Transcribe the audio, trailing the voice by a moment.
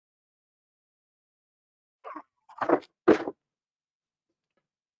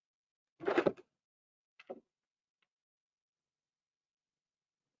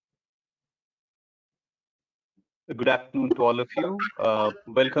Good afternoon to all of you.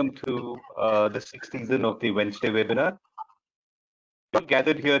 Welcome to the sixth season of the Wednesday webinar. We're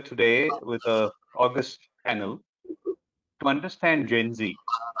gathered here today with a August panel to understand Gen Z.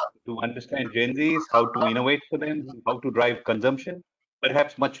 To understand Gen Zs, how to innovate for them, how to drive consumption,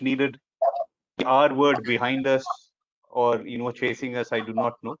 perhaps much needed. The R word behind us or chasing us, I do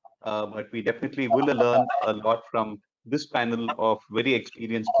not know. But we definitely will learn a lot from this panel of very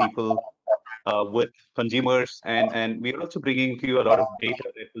experienced people with consumers, and we're also bringing to you a lot of data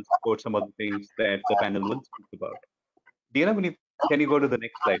that will support some of the things that the panel will speak about. Dina, can you go to the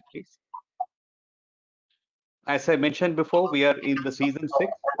next slide, please? As I mentioned before, we are in the season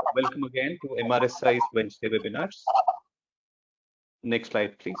 6. Welcome again to MRSI's Wednesday webinars. Next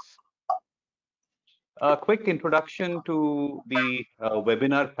slide, please. A quick introduction to the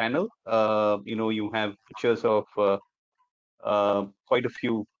webinar panel. You have pictures of quite a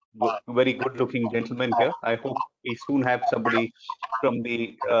few very good-looking gentlemen here. I hope we soon have somebody from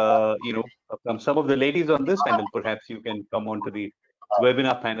the, from some of the ladies on this panel. Perhaps you can come on to the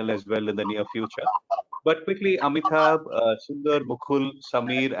webinar panel as well in the near future. But quickly, Amitabh, Sundar, Mukul,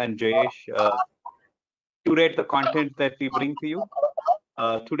 Samir, and Jayesh curate the content that we bring to you.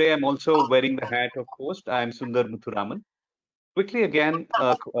 Today, I'm also wearing the hat of host. I'm Sundar Muthuraman. Quickly again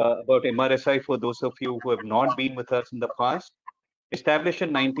about MRSI for those of you who have not been with us in the past. Established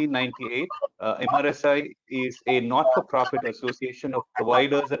in 1998, MRSI is a not-for-profit association of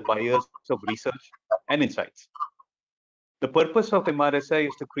providers and buyers of research and insights. The purpose of MRSI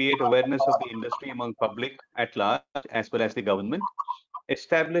is to create awareness of the industry among public at large, as well as the government,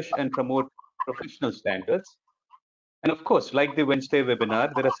 establish and promote professional standards. And of course, like the Wednesday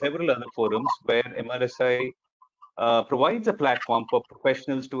webinar, there are several other forums where MRSI provides a platform for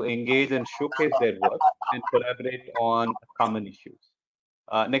professionals to engage and showcase their work and collaborate on common issues.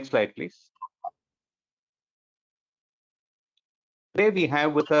 Next slide, please. Today we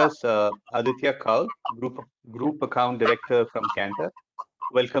have with us Aditya Kaul, Group Account Director from Cantor.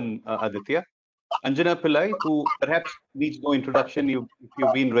 Welcome, Aditya. Anjana Pillai, who perhaps needs no introduction if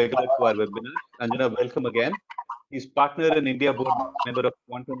you've been regular to our webinar. Anjana, welcome again. He's partner and India board member of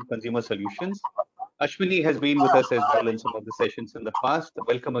Quantum Consumer Solutions. Ashwini has been with us as well in some of the sessions in the past.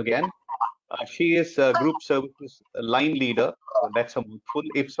 Welcome again. She is Group Services Line Leader. That's a mouthful.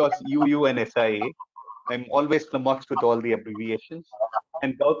 Ipsos UU and SIA. I'm always flummoxed with all the abbreviations.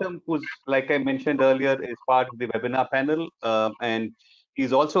 And Gautam, who's, like I mentioned earlier, is part of the webinar panel, and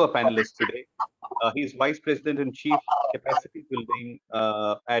he's also a panelist today. He's Vice President and Chief Capacity Building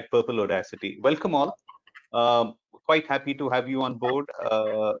at Purple Audacity. Welcome all. Quite happy to have you on board.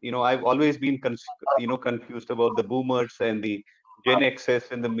 I've always been confused about the boomers and the Gen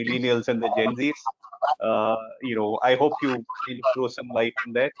Xs and the millennials and the Gen Zs. I hope you throw some light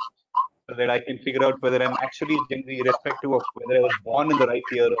on that, so that I can figure out whether I'm actually Gen Z, irrespective of whether I was born in the right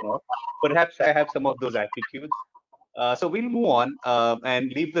year or not. Perhaps I have some of those attitudes. So we'll move on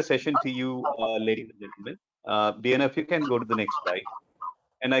and leave the session to you, ladies and gentlemen. Diana, if you can go to the next slide.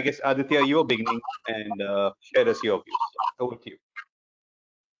 And I guess, Aditya, you're beginning and share us your views. Over to you.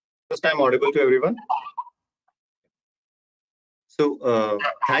 First time audible to everyone. So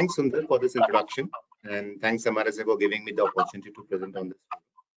thanks, Sundar, for this introduction. And thanks, MRSI, for giving me the opportunity to present on this.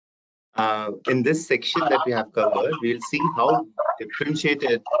 In this section that we have covered, we'll see how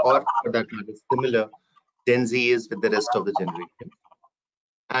differentiated, or for that matter, similar Gen Z is with the rest of the generation,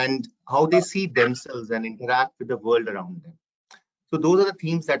 and how they see themselves and interact with the world around them. So those are the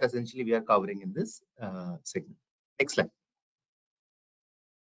themes that essentially we are covering in this segment. Next slide.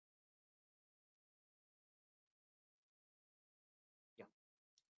 Yeah.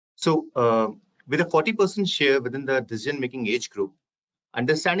 So with a 40% share within the decision-making age group,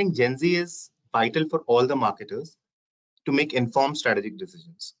 understanding Gen Z is vital for all the marketers to make informed strategic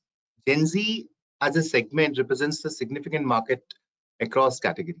decisions. Gen Z as a segment represents the significant market across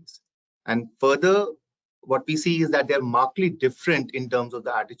categories. And further, what we see is that they're markedly different in terms of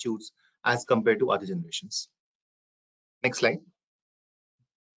the attitudes as compared to other generations. Next slide.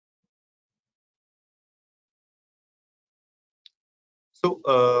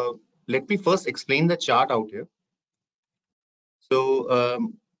 So let me first explain the chart out here. So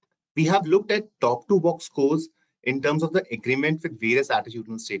we have looked at top 2 box scores in terms of the agreement with various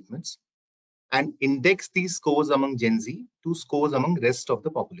attitudinal statements and index these scores among Gen Z to scores among rest of the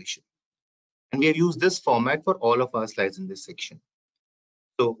population. And we have used this format for all of our slides in this section.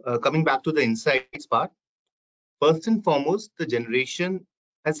 So coming back to the insights part, first and foremost, the generation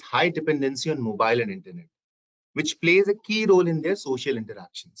has high dependency on mobile and internet, which plays a key role in their social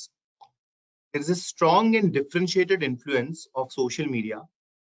interactions. There is a strong and differentiated influence of social media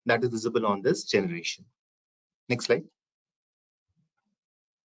that is visible on this generation. Next slide.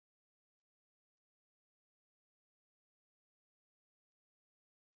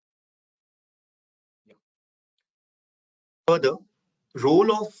 Further,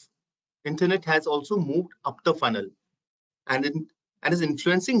 role of internet has also moved up the funnel and is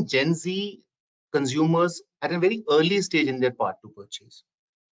influencing Gen Z consumers at a very early stage in their path to purchase.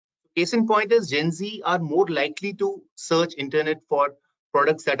 Case in point is Gen Z are more likely to search internet for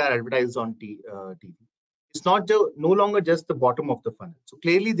products that are advertised on TV. It's not no longer just the bottom of the funnel. So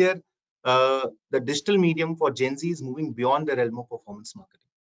clearly, the digital medium for Gen Z is moving beyond the realm of performance marketing.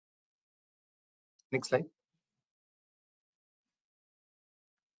 Next slide.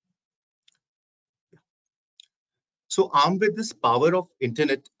 So armed with this power of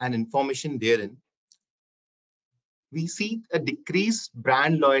internet and information therein, we see a decreased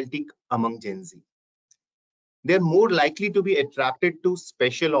brand loyalty among Gen Z. They're more likely to be attracted to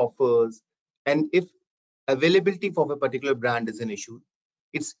special offers, and if availability for a particular brand is an issue,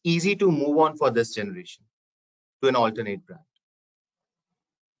 it's easy to move on for this generation to an alternate brand.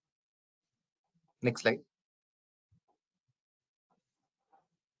 Next slide.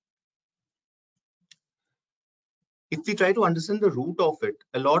 If we try to understand the root of it,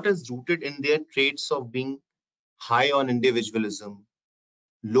 a lot is rooted in their traits of being high on individualism,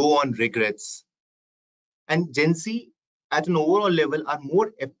 low on regrets, and Gen Z at an overall level are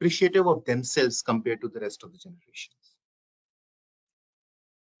more appreciative of themselves compared to the rest of the generations.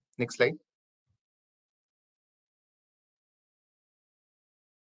 Next slide.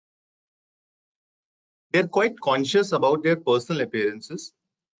 They're quite conscious about their personal appearances,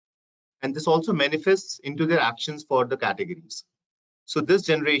 and this also manifests into their actions for the categories. So this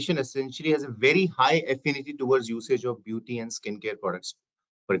generation essentially has a very high affinity towards usage of beauty and skincare products,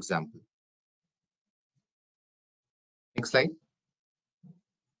 for example. Next slide.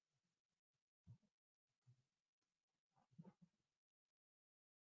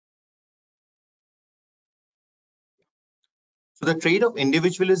 So the trait of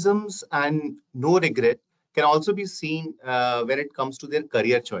individualisms and no regret can also be seen when it comes to their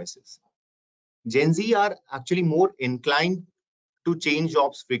career choices. Gen Z are actually more inclined to change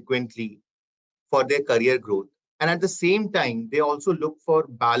jobs frequently for their career growth. And at the same time, they also look for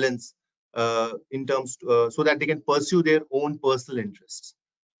balance in terms so that they can pursue their own personal interests.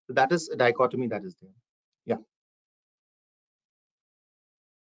 So that is a dichotomy that is there. Yeah.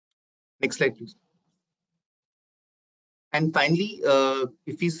 Next slide, please. And finally,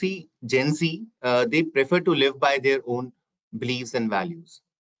 if you see Gen Z, they prefer to live by their own beliefs and values,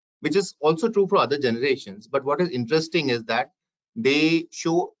 which is also true for other generations. But what is interesting is that they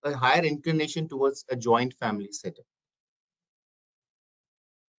show a higher inclination towards a joint family setup.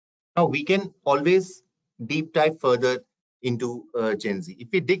 Now, we can always deep dive further into Gen Z. If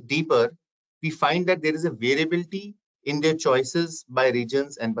we dig deeper, we find that there is a variability in their choices by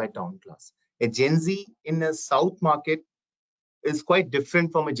regions and by town class. A Gen Z in a South market is quite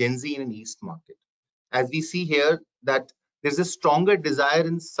different from a Gen Z in an East market. As we see here that there's a stronger desire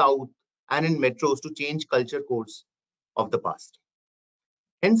in South and in metros to change culture codes of the past.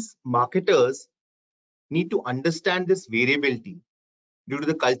 Hence, marketers need to understand this variability due to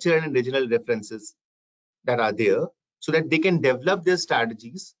the cultural and regional references that are there so that they can develop their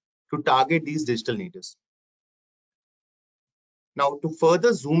strategies to target these digital natives. Now, to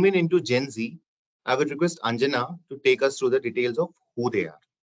further zoom in into Gen Z, I would request Anjana to take us through the details of who they are.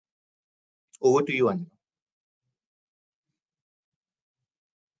 Over to you, Anjana.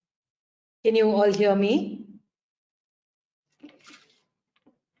 Can you all hear me?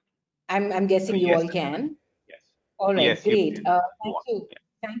 I'm guessing you Yes, all can. yes. All right, Yes, you great. can. Thank you.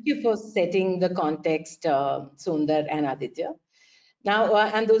 Thank you for setting the context, Sundar and Aditya. Now,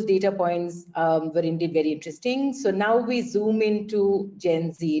 and those data points were indeed very interesting. So now we zoom into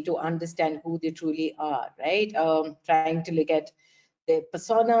Gen Z to understand who they truly are, right? Trying to look at their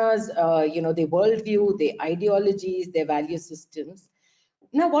personas, their worldview, their ideologies, their value systems.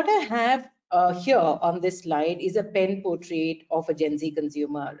 Now, what I have here on this slide is a pen portrait of a Gen Z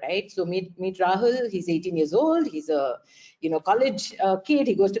consumer, right? So meet Rahul. He's 18 years old. He's a college kid.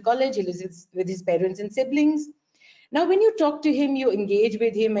 He goes to college. He lives with his parents and siblings. Now, when you talk to him, you engage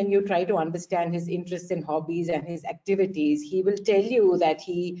with him and you try to understand his interests and hobbies and his activities, he will tell you that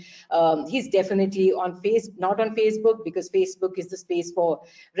he's definitely not on Facebook, because Facebook is the space for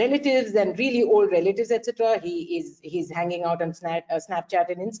relatives and really old relatives, etc. He's hanging out on Snapchat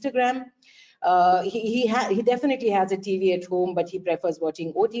and Instagram. He definitely has a TV at home, but he prefers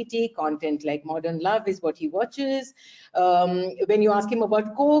watching OTT content like Modern Love is what he watches. When you ask him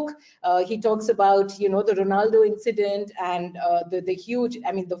about Coke, he talks about, you know, the Ronaldo incident and the huge,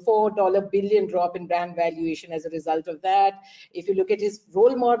 I mean, the $4 billion drop in brand valuation as a result of that. If you look at his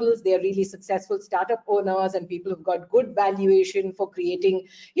role models, they are really successful startup owners and people who've got good valuation for creating,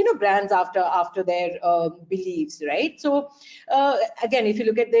 you know, brands after their beliefs, right? So again, if you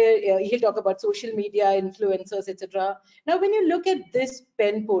look at he'll talk about social media influencers, etc. Now, when you look at this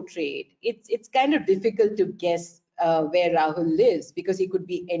pen portrait, it's kind of difficult to guess where Rahul lives, because he could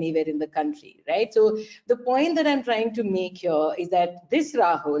be anywhere in the country, right? So the point that I'm trying to make here is that this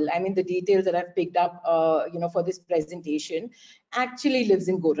Rahul, I mean, the details that I've picked up, you know, for this presentation, actually lives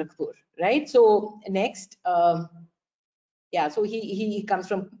in Gorakhpur, right? So next, yeah, so he comes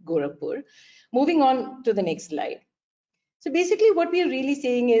from Gorakhpur. Moving on to the next slide. So basically what we are really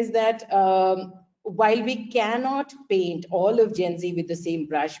saying is that while we cannot paint all of Gen Z with the same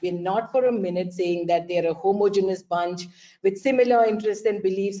brush, we're not for a minute saying that they're a homogeneous bunch with similar interests and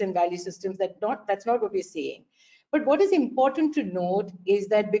beliefs and value systems. That's not what we're saying. But what is important to note is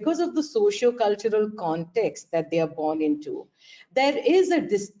that because of the socio-cultural context that they are born into, there is a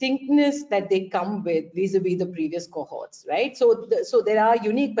distinctness that they come with vis-a-vis the previous cohorts, right? So there are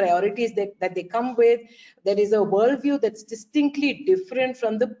unique priorities that they come with. There is a worldview that's distinctly different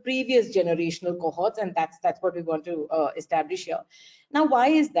from the previous generational cohorts, and that's what we want to establish here. Now, why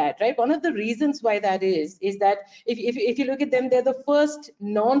is that, right? One of the reasons why that is that if you look at them, they're the first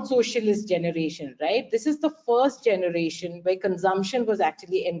non-socialist generation, right? This is the first generation where consumption was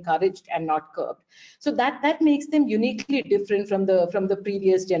actually encouraged and not curbed. So that makes them uniquely different from the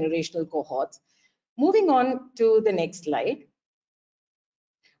previous generational cohorts. Moving on to the next slide.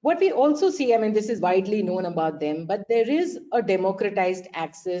 What we also see, I mean, this is widely known about them, but there is a democratized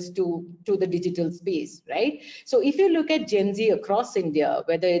access to the digital space, right? So if you look at Gen Z across India,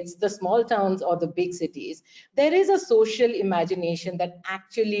 whether it's the small towns or the big cities, there is a social imagination that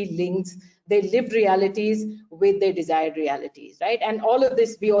actually links their lived realities with their desired realities, right? And all of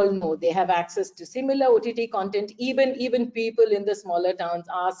this, we all know, they have access to similar OTT content. Even people in the smaller towns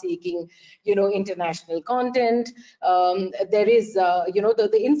are seeking, you know, international content. There is, you know, the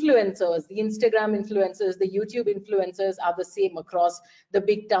influencers, the Instagram influencers, the YouTube influencers are the same across the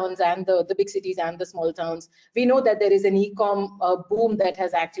big towns and the big cities and the small towns. We know that there is an e-com boom that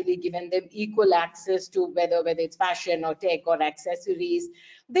has actually given them equal access to whether it's fashion or tech or accessories.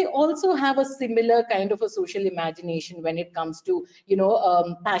 They also have a similar kind of a social imagination when it comes to, you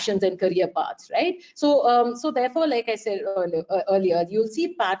know, passions and career paths, right? So therefore, like I said earlier, you'll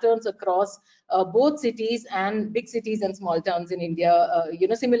see patterns across both cities and big cities and small towns in India, you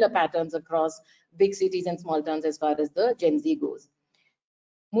know, similar patterns across big cities and small towns as far as the Gen Z goes.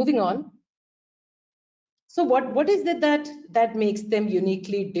 Moving on. So what is it that makes them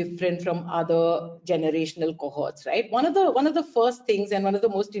uniquely different from other generational cohorts, right? One of the first things and one of the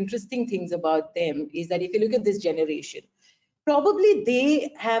most interesting things about them is that if you look at this generation, probably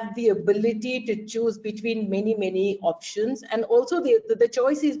they have the ability to choose between many options, and also the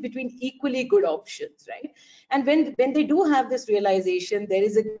choice is between equally good options, right? And when they do have this realization, there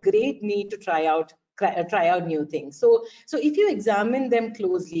is a great need to try out new things. So if you examine them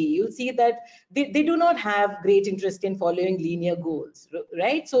closely, you'll see that they do not have great interest in following linear goals,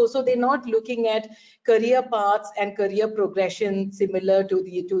 right? So they're not looking at career paths and career progression similar to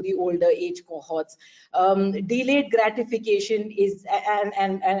the older age cohorts. Delayed gratification is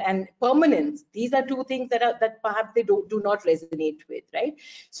and permanence. These are two things that perhaps they do not resonate with, right?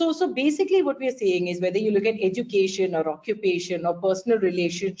 So basically what we're saying is, whether you look at education or occupation or personal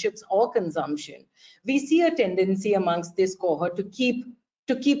relationships or consumption, we see a tendency amongst this cohort to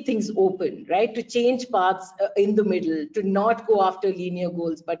keep things open, right? To change paths in the middle, to not go after linear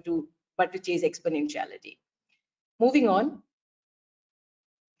goals, but to chase exponentiality. Moving on.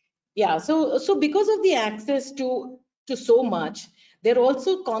 Yeah, so because of the access to so much, they're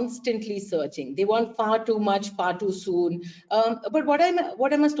also constantly searching. They want far too much, far too soon. But what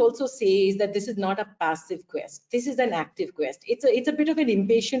I must also say is that this is not a passive quest. This is an active quest. It's a bit of an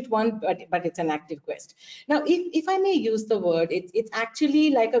impatient one, but it's an active quest. Now, if I may use the word, it's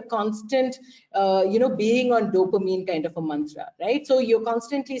actually like a constant, you know, being on dopamine kind of a mantra, right? So you're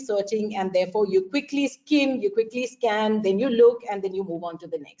constantly searching, and therefore you quickly skim, you quickly scan, then you look, and then you move on to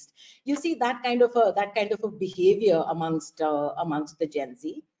the next. You see that kind of a behavior amongst the Gen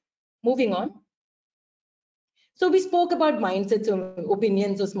Z. Moving on. So we spoke about mindsets and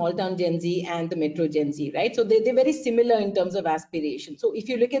opinions of small town Gen Z and the metro Gen Z, right? So they're very similar in terms of aspiration. So if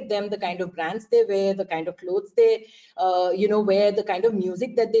you look at them, the kind of brands they wear, the kind of clothes they, wear, the kind of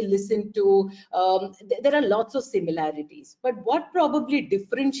music that they listen to, there are lots of similarities. But what probably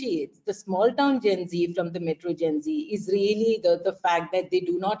differentiates the small town Gen Z from the metro Gen Z is really the fact that they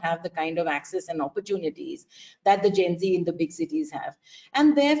do not have the kind of access and opportunities that the Gen Z in the big cities have.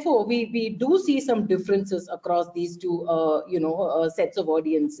 And therefore, we do see some differences across these two, sets of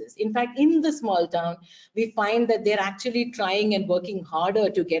audiences. In fact, in the small town, we find that they're actually trying and working harder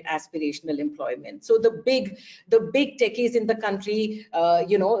to get aspirational employment. So the big techies in the country,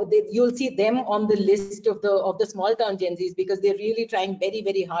 you'll see them on the list of the small town Gen Zs because they're really trying very,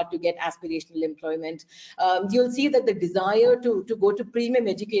 very hard to get aspirational employment. You'll see that the desire to go to premium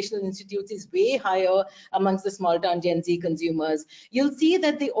educational institutes is way higher amongst the small town Gen Z consumers. You'll see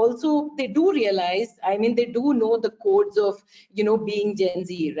that they do realize, I mean, they do know the codes of, being Gen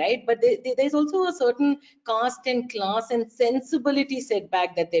Z, right? But there's also a certain caste and class and sensibility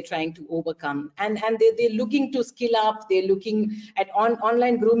setback that they're trying to overcome. And they're looking to skill up, they're looking at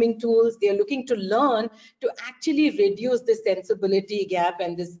online grooming tools, they're looking to learn to actually reduce this sensibility gap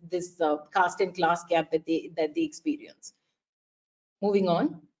and this caste and class gap that they experience. Moving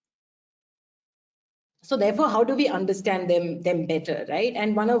on. So therefore, how do we understand them better, right?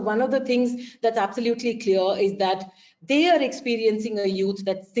 And one of the things that's absolutely clear is that they are experiencing a youth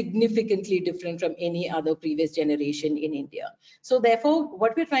that's significantly different from any other previous generation in India. So therefore,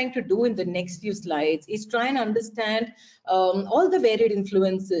 what we're trying to do in the next few slides is try and understand all the varied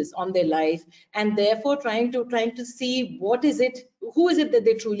influences on their life, and therefore trying to see who is it that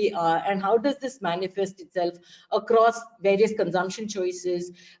they truly are, and how does this manifest itself across various consumption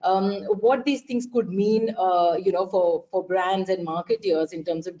choices, what these things could mean, for brands and marketers in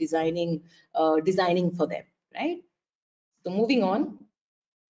terms of designing for them, right? So moving on.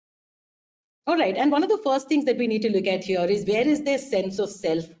 All right, and one of the first things that we need to look at here is where is their sense of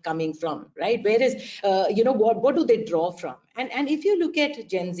self coming from, right? Where is, what do they draw from? And if you look at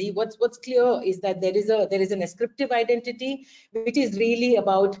Gen Z, what's clear is that there is an ascriptive identity, which is really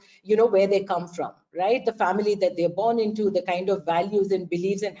about, where they come from, right? The family that they're born into, the kind of values and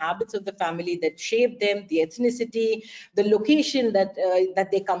beliefs and habits of the family that shape them, the ethnicity, the location that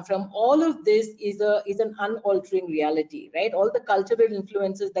they come from. All of this is an unaltering reality, right? All the cultural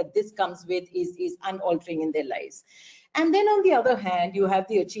influences that this comes with is unaltering in their lives. And then on the other hand, you have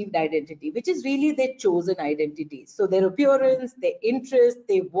the achieved identity, which is really their chosen identity. So their appearance, their interest,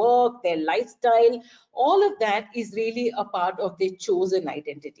 their work, their lifestyle, all of that is really a part of their chosen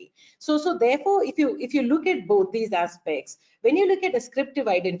identity. So therefore, if you look at both these aspects, when you look at ascriptive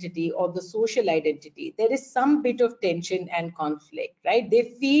identity or the social identity, there is some bit of tension and conflict, right?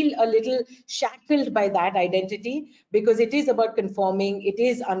 They feel a little shackled by that identity because it is about conforming, it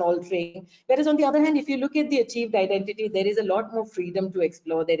is unaltering. Whereas on the other hand, if you look at the achieved identity, there is a lot more freedom to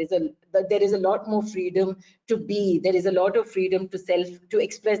explore. There is a lot more freedom to be. There is a lot of freedom to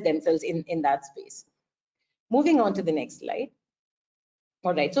express themselves in that space. Moving on to the next slide.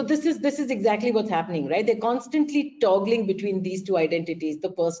 All right, so this is exactly what's happening, right? They're constantly toggling between these two identities,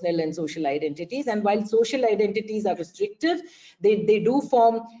 the personal and social identities. And while social identities are restrictive, they do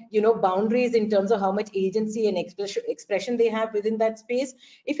form, boundaries in terms of how much agency and expression they have within that space.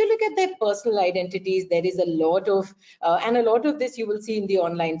 If you look at their personal identities, there is a lot of, and a lot of this you will see in the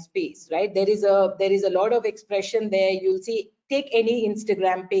online space, right? There is a lot of expression there. You'll see. Take any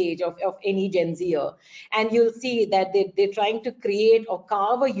Instagram page of any Gen Zer, and you'll see that they're trying to create or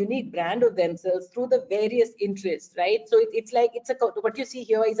carve a unique brand of themselves through the various interests, right? So it's what you see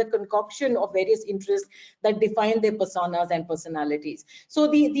here is a concoction of various interests that define their personas and personalities.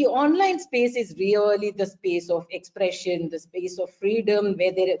 So the online space is really the space of expression, the space of freedom,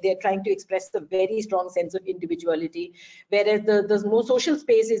 where they're trying to express a very strong sense of individuality, whereas the more social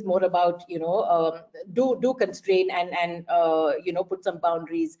space is more about, do constrain and put some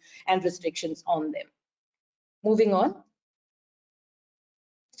boundaries and restrictions on them. Moving on.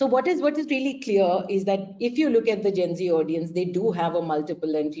 So what is really clear is that if you look at the Gen Z audience, they do have a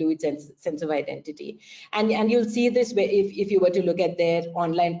multiple and fluid sense of identity, and you'll see this if you were to look at their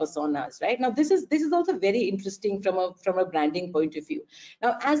online personas. Right now, this is also very interesting from a branding point of view.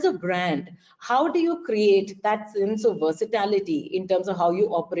 Now, as a brand, how do you create that sense of versatility in terms of how you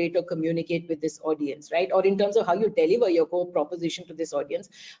operate or communicate with this audience, right? Or in terms of how you deliver your core proposition to this audience?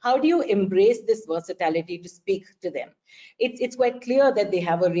 How do you embrace this versatility to speak to them? It's quite clear that they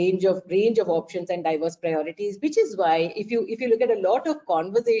have a range of options and diverse priorities, which is why if you look at a lot of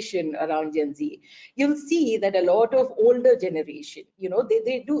conversation around Gen Z, you'll see that a lot of older generation,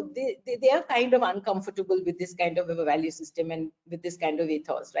 they are kind of uncomfortable with this kind of a value system and with this kind of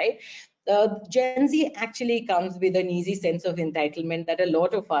ethos, right? Gen Z actually comes with an easy sense of entitlement that a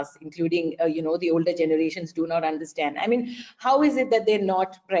lot of us, including the older generations, do not understand. I mean, how is it that they're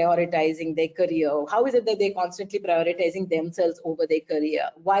not prioritizing their career? How is it that they're constantly prioritizing themselves over their career?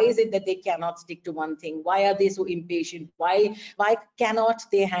 Why is it that they cannot stick to one thing? Why are they so impatient? Why cannot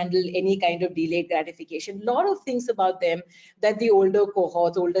they handle any kind of delayed gratification? A lot of things about them that the older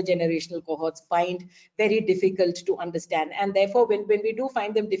cohorts, older generational cohorts find very difficult to understand, and therefore when we do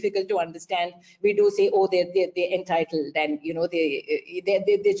find them difficult to understand, we do say, oh, they're entitled, and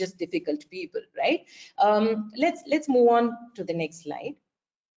they're just difficult people, right? Let's move on to the next slide.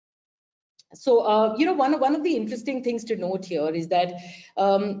 So one of the interesting things to note here is that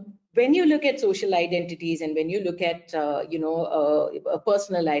when you look at social identities and when you look at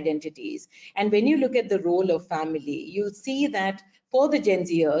personal identities, and when you look at the role of family, you'll see that for the Gen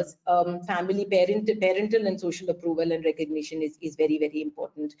Zers, parental and social approval and recognition is very, very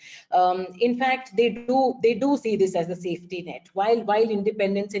important. In fact, they do see this as a safety net. While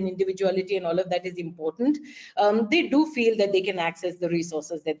independence and individuality and all of that is important, they do feel that they can access the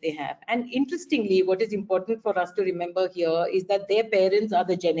resources that they have. And interestingly, what is important for us to remember here is that their parents are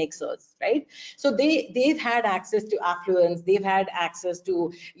the Gen Xers, right? So they've had access to affluence, they've had access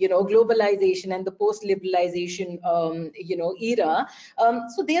to globalization and the post-liberalization era.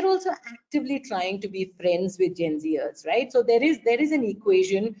 So they're also actively trying to be friends with Gen Zers, right? So there is an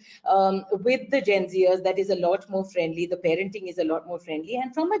equation with the Gen Zers that is a lot more friendly. The parenting is a lot more friendly,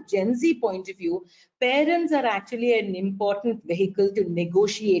 and from a Gen Z point of view, parents are actually an important vehicle to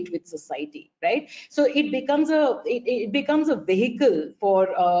negotiate with society, right? So it becomes a vehicle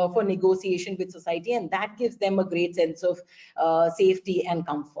for negotiation with society, and that gives them a great sense of safety and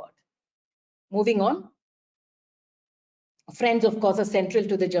comfort. Moving on. Friends, of course, are central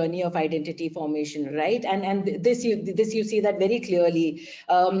to the journey of identity formation, right? And this you see that very clearly,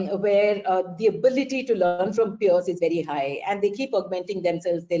 where the ability to learn from peers is very high, and they keep augmenting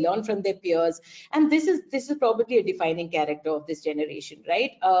themselves. They learn from their peers, and this is probably a defining character of this generation,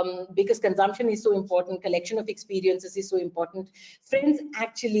 right? Because consumption is so important, collection of experiences is so important. Friends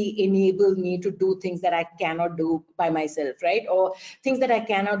actually enable me to do things that I cannot do by myself, right? Or things that I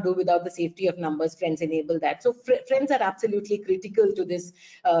cannot do without the safety of numbers. Friends enable that. So friends are absolutely critical to this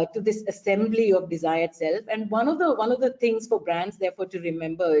assembly of desired self. And one of the things for brands, therefore, to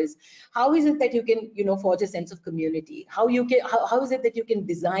remember is how is it that you can forge a sense of community? How is it that you can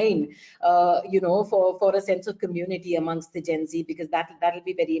design for a sense of community amongst the Gen Z, because that'll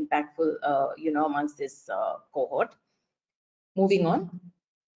be very impactful amongst this cohort. Moving on.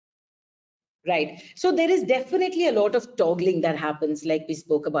 Right. So there is definitely a lot of toggling that happens, like we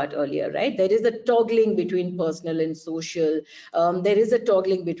spoke about earlier, right? There is a toggling between personal and social. There is a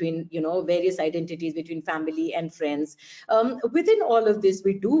toggling between, various identities, between family and friends. Within all of this,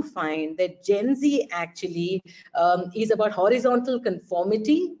 we do find that Gen Z actually is about horizontal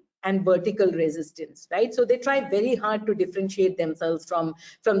conformity and vertical resistance, right? So they try very hard to differentiate themselves from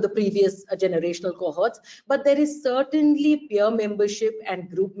the previous generational cohorts, but there is certainly peer membership and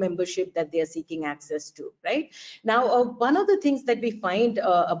group membership that they are seeking access to, right? Now, one of the things that we find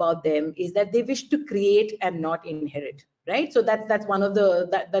about them is that they wish to create and not inherit, right? So that's one of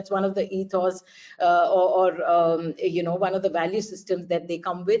the ethos or one of the value systems that they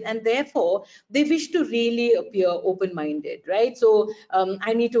come with, and therefore they wish to really appear open-minded, right? So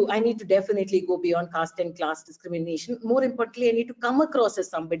I need to definitely go beyond caste and class discrimination. More importantly, I need to come across as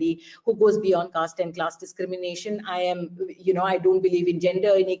somebody who goes beyond caste and class discrimination. I don't believe in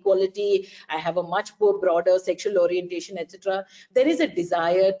gender inequality. I have a much more broader sexual orientation, etc. There is a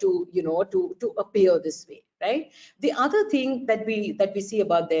desire to to appear this way, right? The other thing that we see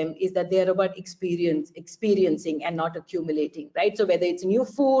about them is that they are about experiencing and not accumulating, right? So whether it's new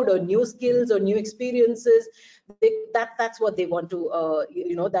food or new skills or new experiences, that's what they want to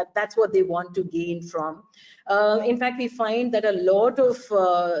that's what they want to gain from. In fact, we find that a lot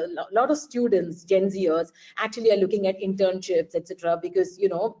of students, Gen Zers, actually are looking at internships, etc., because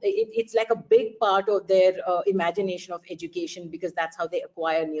it's like a big part of their imagination of education, because that's how they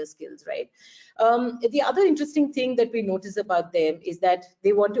acquire new skills, right? The other interesting thing that we notice about them is that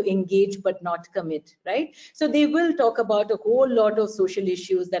they want to engage but not commit, right? So they will talk about a whole lot of social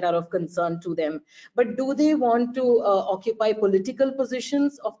issues that are of concern to them, but do they want to occupy political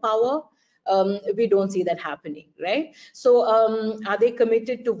positions of power? We don't see that happening, right? So are they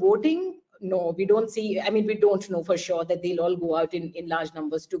committed to voting? no, we don't see, I mean, we don't know for sure that they'll all go out in large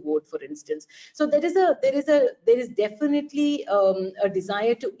numbers to vote, for instance. So there is definitely a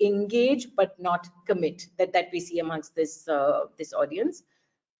desire to engage but not commit that we see amongst this this audience.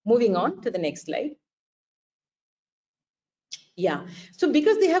 Moving on to the next slide. Yeah, so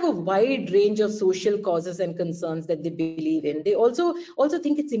because they have a wide range of social causes and concerns that they believe in, they also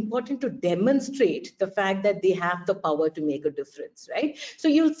think it's important to demonstrate the fact that they have the power to make a difference, right? So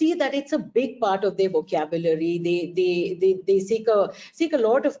you'll see that it's a big part of their vocabulary. They seek a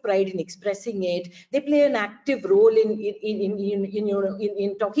lot of pride in expressing it. They play an active role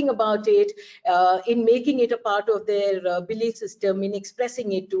in talking about it, in making it a part of their belief system, in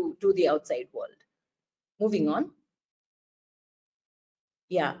expressing it to the outside world. Moving on.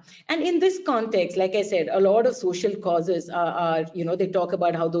 Yeah, and in this context, like I said, a lot of social causes are they talk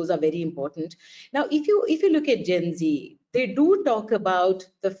about how those are very important. Now, if you look at Gen Z, they do talk about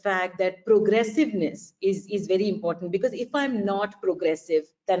the fact that progressiveness is very important, because if I'm not progressive,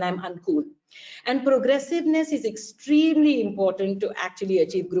 then I'm uncool. And progressiveness is extremely important to actually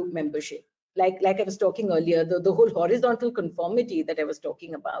achieve group membership. Like I was talking earlier, the whole horizontal conformity that I was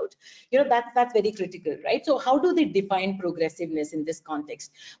talking about, that's very critical, right? So how do they define progressiveness in this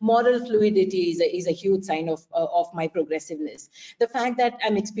context? Moral fluidity is a huge sign of my progressiveness. The fact that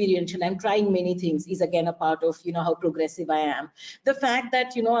I'm experiential, I'm trying many things, is again a part of how progressive I am. The fact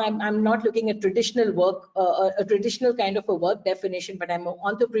that I'm not looking at traditional work, a traditional kind of a work definition, but I'm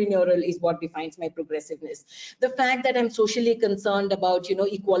entrepreneurial is what defines my progressiveness. The fact that I'm socially concerned about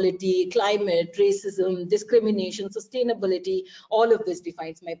equality, climate, racism, discrimination, sustainability, all of this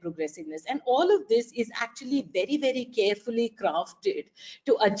defines my progressiveness. And all of this is actually very, very carefully crafted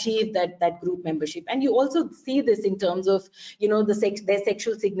to achieve that group membership. And you also see this in terms of their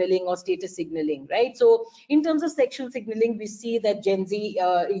sexual signaling or status signaling, right? So in terms of sexual signaling, we see that Gen Z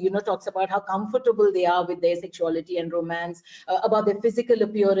talks about how comfortable they are with their sexuality and romance, about their physical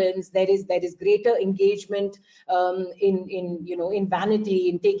appearance. There is greater engagement in vanity,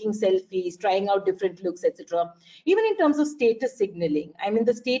 in taking selfies, trying out different looks, etc. Even in terms of status signaling, I mean,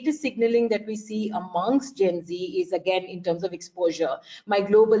 the status signaling that we see amongst Gen Z is again in terms of exposure, my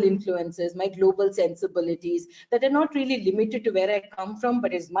global influences, my global sensibilities that are not really limited to where I come from,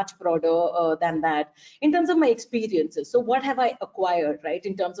 but is much broader than that. In terms of my experiences, so what have I acquired, right?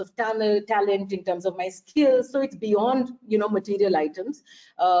 In terms of talent, in terms of my skills. So it's beyond material items,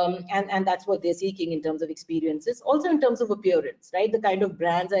 and that's what they're seeking in terms of experiences. Also in terms of appearance, right? The kind of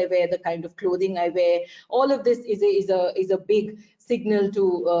brands I wear, the kind of clothing I wear, all of this is a big signal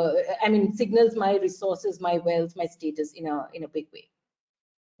to signals my resources, my wealth, my status in a big way.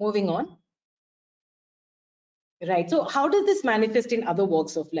 Moving on. Right. So how does this manifest in other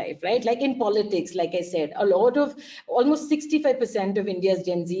walks of life, right? Like in politics, like I said, almost 65% of India's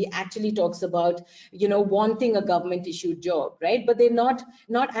Gen Z actually talks about, wanting a government issued job, right? But they're not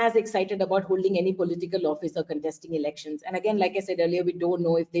as excited about holding any political office or contesting elections. And again, like I said earlier, we don't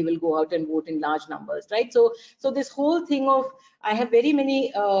know if they will go out and vote in large numbers, right? So this whole thing of, I have very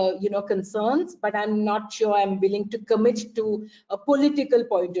many, concerns, but I'm not sure I'm willing to commit to a political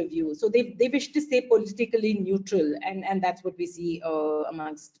point of view. So they wish to stay politically neutral, and that's what we see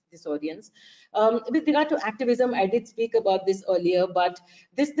amongst this audience. With regard to activism, I did speak about this earlier, but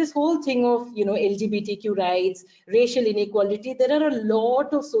this whole thing of LGBTQ rights, racial inequality, there are a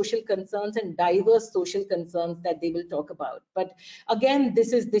lot of social concerns and diverse social concerns that they will talk about. But again,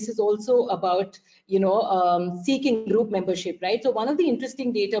 this is also about seeking group membership, right? So one of the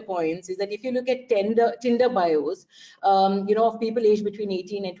interesting data points is that if you look at Tinder bios, of people aged between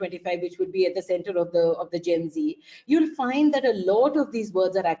 18 and 25, which would be at the center of the Gen Z, you'll find that a lot of these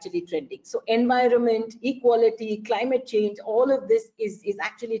words are actually trending. So environment, equality, climate change, all of this is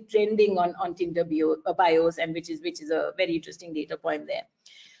actually trending on Tinder bios, and which is a very interesting data point there.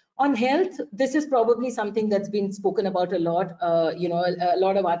 On health, this is probably something that's been spoken about a lot. A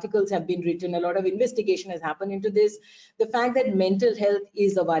lot of articles have been written, a lot of investigation has happened into this. The fact that mental health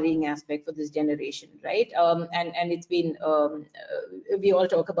is a worrying aspect for this generation, right? And it's been, we all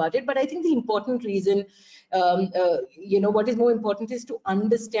talk about it, but I think the important reason, what is more important is to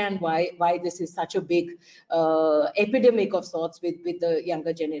understand why this is such a big epidemic of sorts with the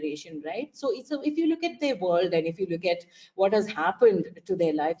younger generation, right? So if you look at their world and if you look at what has happened to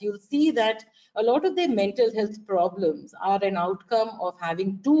their life, you'll see that a lot of their mental health problems are an outcome of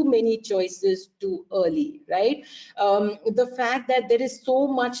having too many choices too early, right? The fact that there is so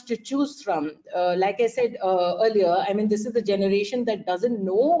much to choose from, like I said earlier, I mean, this is the generation that doesn't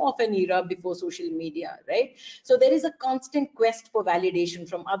know of an era before social media, right? So there is a constant quest for validation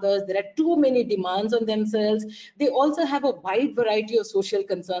from others. There are too many demands on themselves. They also have a wide variety of social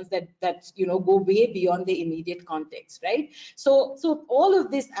concerns that go way beyond the immediate context, right? So all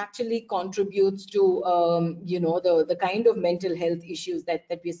of this actually contributes to the kind of mental health issues that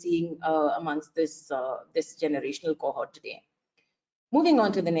we're seeing amongst this generational cohort today. Moving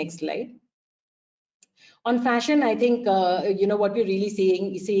on to the next slide. On fashion, I think what we're really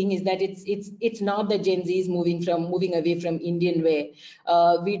seeing is that it's not that Gen Z is moving away from Indian wear.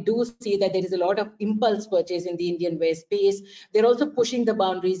 We do see that there is a lot of impulse purchase in the Indian wear space. They're also pushing the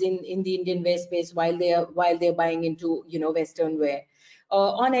boundaries in the Indian wear space while they're buying into Western wear.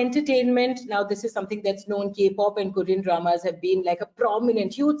 On entertainment, now this is something that's known. K-pop and Korean dramas have been like a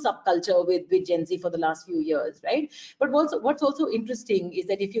prominent, huge subculture with Gen Z for the last few years, right? But what's also interesting is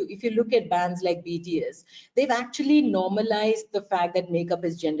that if you look at bands like BTS, they've actually normalized the fact that makeup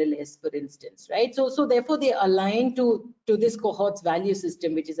is genderless, for instance, right? So therefore they align to this cohort's value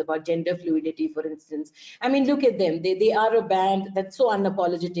system, which is about gender fluidity, for instance. I mean, look at them. They are a band that's so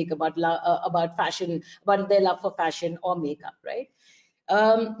unapologetic about fashion, about their love for fashion or makeup, right?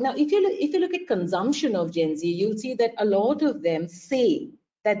 Now, if you look at consumption of Gen Z, you'll see that a lot of them say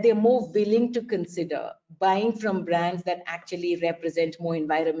that they're more willing to consider buying from brands that actually represent more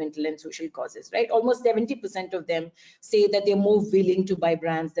environmental and social causes, right? Almost 70% of them say that they're more willing to buy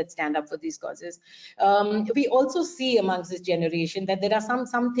brands that stand up for these causes. We also see amongst this generation that there are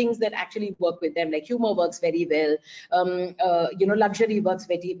some things that actually work with them, like humor works very well, luxury works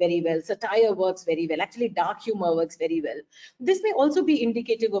very, very well, satire works very well, actually dark humor works very well. This may also be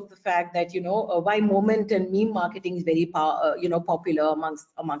indicative of the fact that why moment and meme marketing is very popular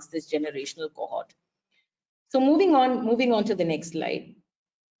amongst this generational cohort. So moving on to the next slide.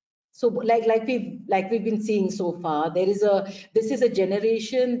 So like we've been seeing so far, this is a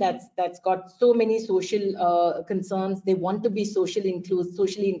generation that's got so many social concerns. They want to be socially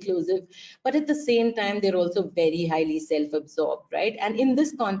inclusive, but at the same time they're also very highly self-absorbed, right? And in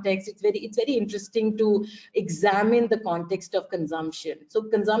this context, it's very interesting to examine the context of consumption. So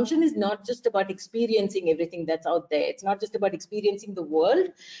consumption is not just about experiencing everything that's out there. It's not just about experiencing the world,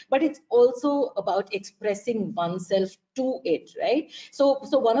 but it's also about expressing oneself to it, right? So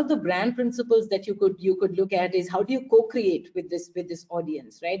one of the brand principles that you could look at is, how do you co-create with this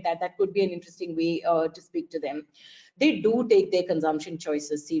audience, right? That could be an interesting way to speak to them. They do take their consumption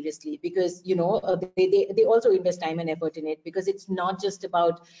choices seriously, because they also invest time and effort in it, because it's not just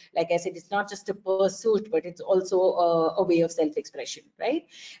about, like I said, it's not just a pursuit, but it's also a way of self-expression, right?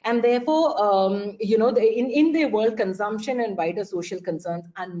 And therefore in their world, consumption and wider social concerns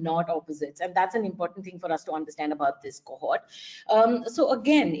are not opposites, and that's an important thing for us to understand about this cohort. So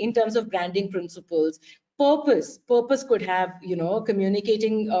again, in terms of branding principles, purpose could have,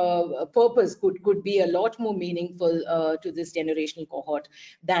 communicating purpose could be a lot more meaningful to this generational cohort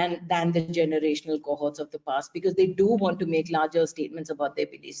than the generational cohorts of the past, because they do want to make larger statements about their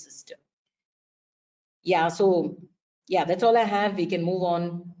belief system. Yeah, so yeah, that's all I have. We can move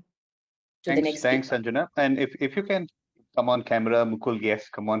on to the next. Thanks, Sanjana. And if you can come on camera, Mukul, yes,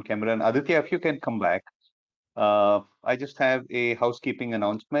 come on camera, and Aditya, if you can come back. I just have a housekeeping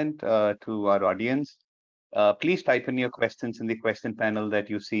announcement to our audience. Please type in your questions in the question panel that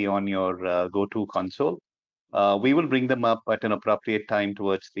you see on your go-to console. We will bring them up at an appropriate time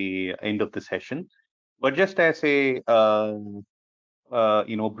towards the end of the session. But just as a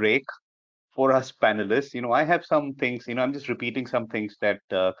break for us panelists, I have some things. I'm just repeating some things that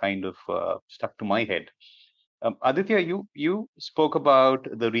kind of stuck to my head. Aditya, you spoke about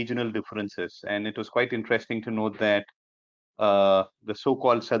the regional differences, and it was quite interesting to note that the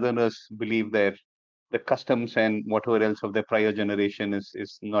so-called Southerners believe that the customs and whatever else of their prior generation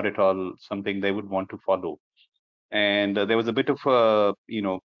is not at all something they would want to follow. And there was a bit of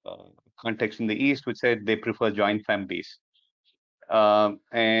context in the East which said they prefer joint families.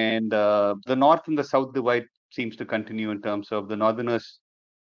 And the North and the South divide seems to continue in terms of the Northerners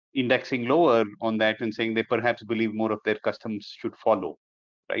indexing lower on that and saying they perhaps believe more of their customs should follow,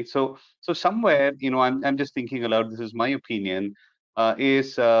 right? So somewhere, I'm just thinking aloud. This is my opinion. Gen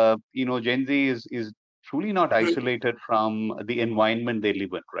Z is truly not isolated from the environment they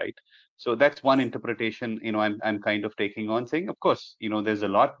live in, right? So that's one interpretation. I'm kind of taking on, saying, of course, there's a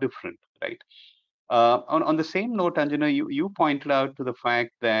lot different, right? On the same note, Anjana, you pointed out to the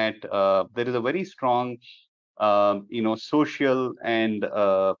fact that there is a very strong social and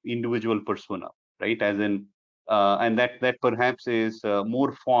individual persona, right? As in, and that perhaps is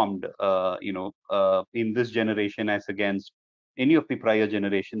more formed, in this generation as against any of the prior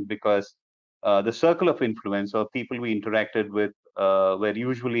generations, because the circle of influence or people we interacted with were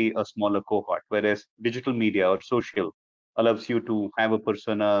usually a smaller cohort, whereas digital media or social allows you to have a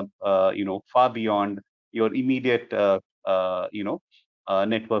persona, far beyond your immediate,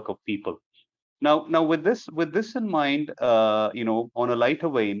 network of people. Now with this in mind, on a lighter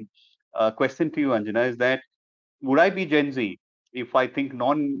vein, question to you, Anjana, is that would I be Gen Z if I think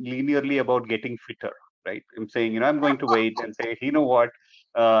non-linearly about getting fitter? Right? I'm saying, I'm going to wait and say, you know what,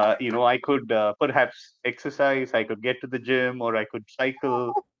 I could perhaps exercise, I could get to the gym, or I could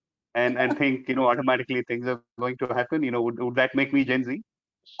cycle, and think, automatically things are going to happen. Would that make me Gen Z?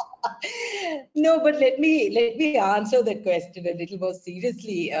 No, but let me answer that question a little more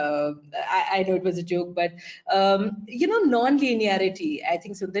seriously. I know it was a joke, but non-linearity. I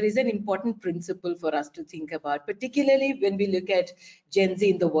think so. There is an important principle for us to think about, particularly when we look at Gen Z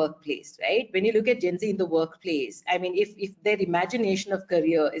in the workplace, right? When you look at Gen Z in the workplace, I mean, if their imagination of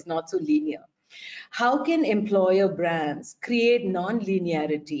career is not so linear, how can employer brands create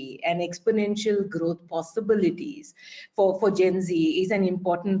non-linearity and exponential growth possibilities for Gen Z is an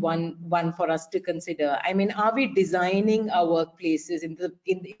important one for us to consider. I mean, are we designing our workplaces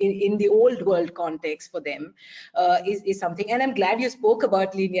in the old world context for them? Is something, and I'm glad you spoke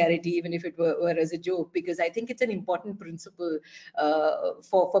about linearity, even if it were as a joke, because I think it's an important principle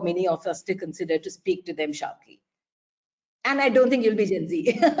for many of us to consider, to speak to them sharply. And I don't think you'll be Gen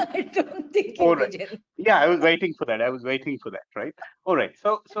Z. I don't think All you'll be right. Gen Z. Yeah, I was waiting for that. I was waiting for that, right? All right.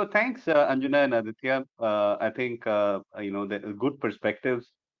 So thanks, Anjana and Aditya. I think the good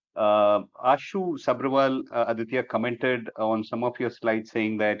perspectives. Ashu Sabrawal, Aditya commented on some of your slides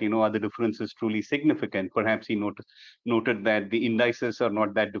saying that are the differences truly significant. Perhaps he noted that the indices are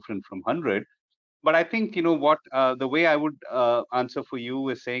not that different from 100. But I think what the way I would answer for you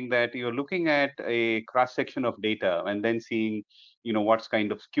is saying that you're looking at a cross section of data and then seeing what's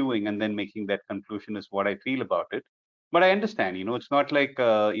kind of skewing and then making that conclusion is what I feel about it. But I understand, it's not like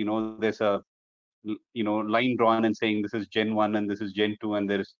there's a line drawn and saying this is Gen 1 and this is Gen 2 and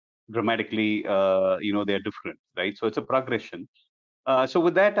there's dramatically they're different, right? So it's a progression. So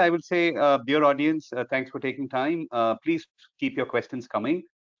with that, I will say, dear audience, thanks for taking time. Please keep your questions coming.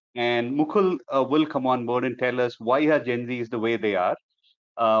 And Mukul will come on board and tell us why are Gen Zs the way they are.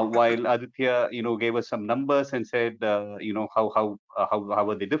 While Aditya, gave us some numbers and said, how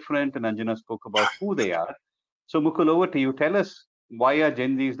are they different, and Anjana spoke about who they are. So Mukul, over to you. Tell us why are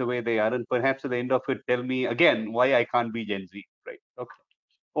Gen Zs the way they are, and perhaps at the end of it, tell me again why I can't be Gen Z. Right? Okay.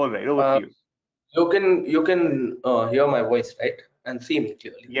 All right. Over to Uh, you. you can hear my voice, right, and see me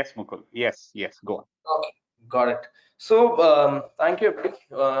clearly. Yes, Mukul. Yes. Yes. Go on. Okay, got it. So thank you, everybody.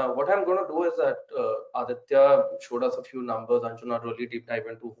 What I'm going to do is that Aditya showed us a few numbers. Anjana really deep dive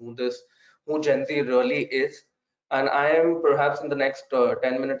into who Gen Z really is, and I am perhaps in the next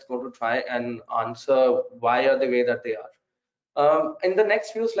 10 minutes going to try and answer why are the way that they are. In the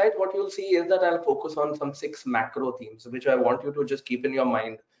next few slides, what you'll see is that I'll focus on some 6 macro themes, which I want you to just keep in your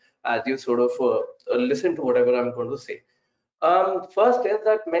mind as you sort of listen to whatever I'm going to say. First is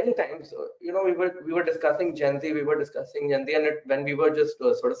that many times, we were discussing Gen Z, and when we were just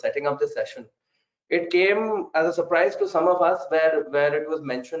sort of setting up this session, it came as a surprise to some of us where it was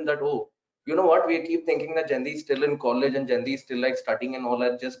mentioned that, oh, you know what, we keep thinking that Gen Z is still in college and Gen Z is still like studying and all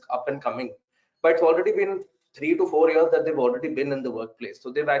that, just up and coming, but it's already been 3 to 4 years that they've already been in the workplace.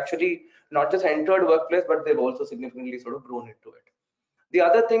 So they've actually not just entered workplace, but they've also significantly sort of grown into it. The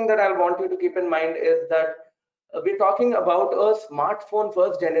other thing that I want you to keep in mind is that we're talking about a smartphone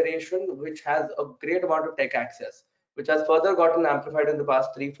first generation, which has a great amount of tech access, which has further gotten amplified in the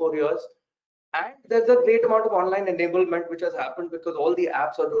past 3 4 years. And there's a great amount of online enablement which has happened because all the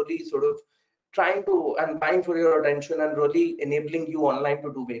apps are really sort of trying to and vying for your attention and really enabling you online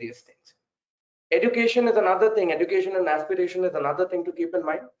to do various things. Education is another thing. Education and aspiration is another thing to keep in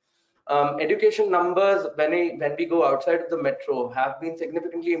mind. Education numbers when we go outside of the metro have been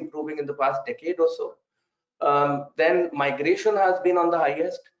significantly improving in the past decade or so. Then migration has been on the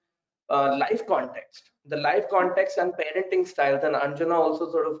highest. The life context and parenting styles, and Anjana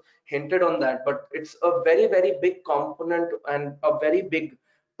also sort of hinted on that, but it's a very, very big component and a very big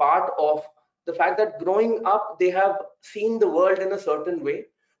part of the fact that growing up, they have seen the world in a certain way.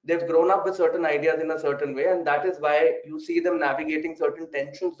 They've grown up with certain ideas in a certain way, and that is why you see them navigating certain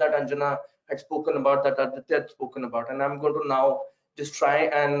tensions that Anjana had spoken about, that Aditya had spoken about. And I'm going to now just try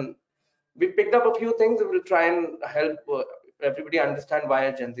and we picked up a few things. We will try and help everybody understand why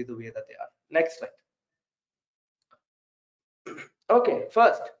are Gen Z the way that they are. Next slide. Okay,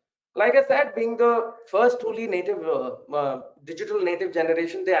 first, like I said, being the first truly native digital native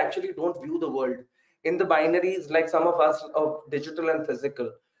generation, they actually don't view the world in the binaries like some of us of digital and physical.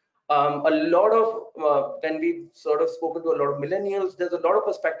 A lot of when we've sort of spoken to a lot of millennials, there's a lot of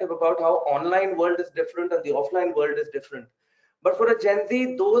perspective about how online world is different and the offline world is different. But for a Gen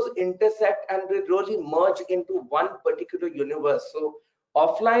Z, those intersect and they really merge into one particular universe. So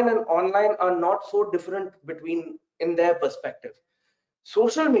offline and online are not so different between in their perspective.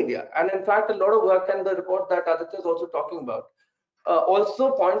 Social media, and in fact, a lot of work and the report that Aditya is also talking about,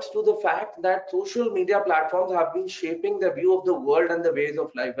 also points to the fact that social media platforms have been shaping the view of the world and the ways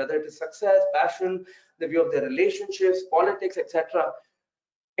of life, whether it is success, passion, the view of their relationships, politics, etc.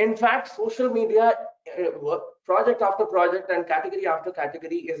 In fact, social media, project after project and category after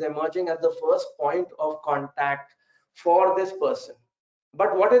category, is emerging as the first point of contact for this person.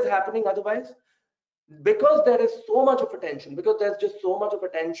 But what is happening otherwise? Because there is so much of attention, because there's just so much of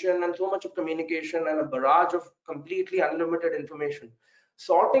attention and so much of communication and a barrage of completely unlimited information,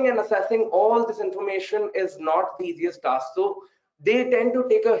 sorting and assessing all this information is not the easiest task. So they tend to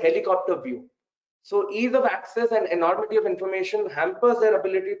take a helicopter view. So ease of access and enormity of information hampers their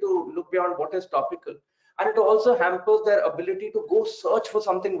ability to look beyond what is topical, and it also hampers their ability to go search for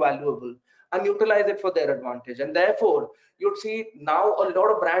something valuable and utilize it for their advantage. And therefore you'd see now a lot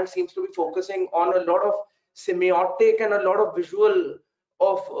of brands seems to be focusing on a lot of semiotic and a lot of visual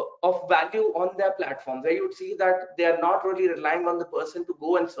of value on their platform, where you'd see that they are not really relying on the person to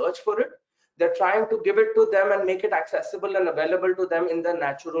go and search for it. They're trying to give it to them and make it accessible and available to them in the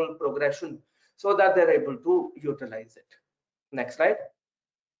natural progression so that they're able to utilize it. Next slide.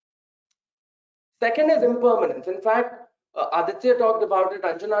 Second is impermanence. In fact, Aditya talked about it,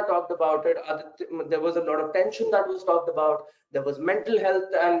 Anjana talked about it. There was a lot of tension that was talked about. There was mental health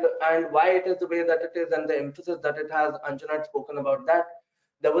and why it is the way that it is and the emphasis that it has. Anjana had spoken about that.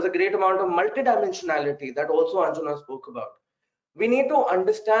 There was a great amount of multidimensionality that also Anjana spoke about. We need to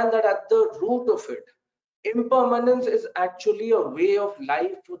understand that at the root of it, impermanence is actually a way of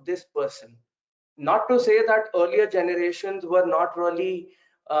life for this person. Not to say that earlier generations were not really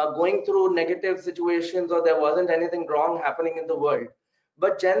going through negative situations or there wasn't anything wrong happening in the world,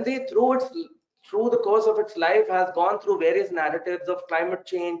 but Gen Z through the course of its life has gone through various narratives of climate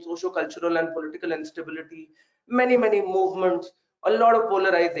change, socio-cultural and political instability, many movements, a lot of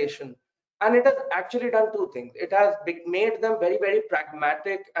polarization, and it has actually done two things. It has made them very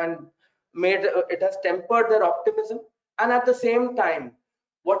pragmatic and made it has tempered their optimism, and at the same time,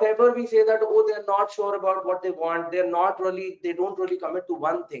 whatever we say that, oh, they're not sure about what they want, they don't really commit to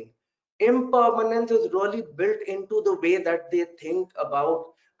one thing. Impermanence is really built into the way that they think about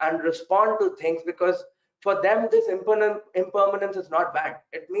and respond to things, because for them this impermanence is not bad.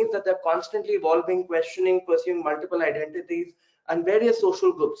 It means that they're constantly evolving, questioning, pursuing multiple identities and various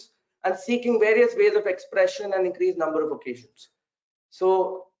social groups, and seeking various ways of expression and increased number of occasions.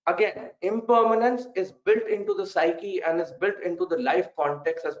 So again, impermanence is built into the psyche and is built into the life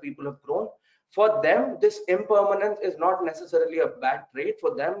context as people have grown. For them, this impermanence is not necessarily a bad trait.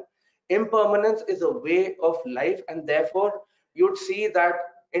 For them, impermanence is a way of life, and therefore you'd see that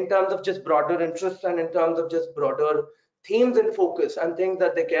in terms of just broader interests and in terms of just broader themes and focus and things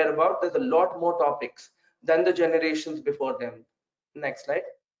that they care about, there's a lot more topics than the generations before them. Next slide.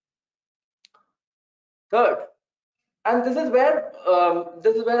 Third, and this is where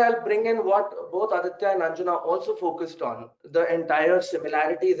I'll bring in what both Aditya and Anjana also focused on, the entire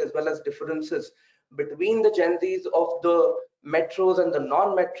similarities as well as differences between the Gen Zs of the metros and the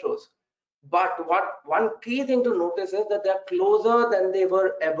non-metros. But what one key thing to notice is that they're closer than they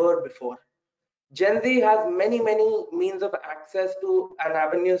were ever before. Gen Z has many means of access to and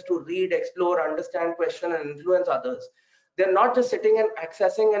avenues to read, explore, understand, question, and influence others. They're not just sitting and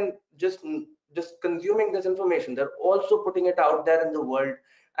accessing and just consuming this information. They're also putting it out there in the world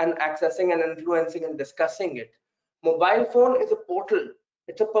and accessing and influencing and discussing it. Mobile phone is a portal.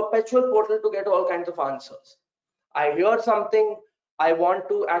 It's a perpetual portal to get all kinds of answers. I hear something, I want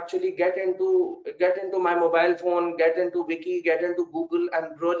to actually get into my mobile phone, get into Wiki, get into Google,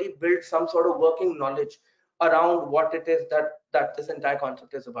 and really build some sort of working knowledge around what it is that this entire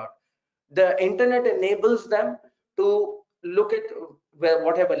concept is about. The internet enables them to look at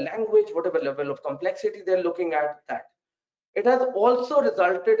whatever language, whatever level of complexity they're looking at that. It has also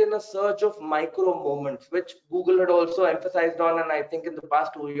resulted in a surge of micro moments, which Google had also emphasized on, and I think in the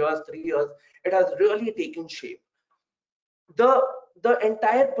past 2 years, 3 years, it has really taken shape. The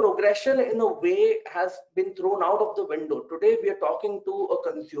entire progression in a way has been thrown out of the window. Today we are talking to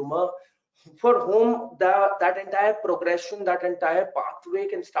a consumer for whom that entire progression, that entire pathway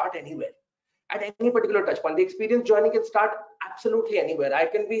can start anywhere. at any particular touch point. The experience journey can start absolutely anywhere. I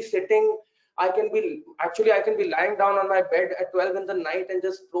can be sitting, I can be lying down on my bed at 12 in the night and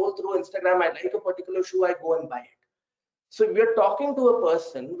just scroll through Instagram. I like a particular shoe, I go and buy it. So we are talking to a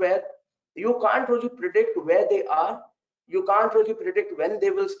person where you can't really predict where they are. You can't really predict when they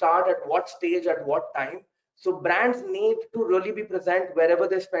will start, at what stage, at what time. So brands need to really be present wherever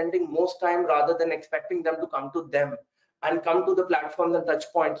they're spending most time, rather than expecting them to come to them and come to the platforms and touch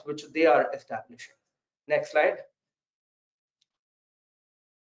points which they are establishing. Next slide.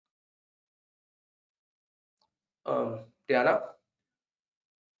 Diana.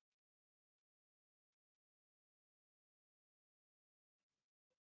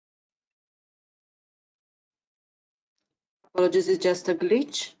 Apologies, it's just a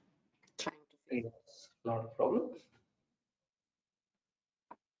glitch. Yes, not a problem.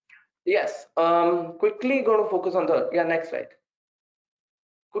 Yes, quickly going to focus on the, next slide.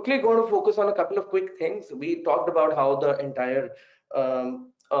 Quickly going to focus on a couple of quick things. We talked about how the entire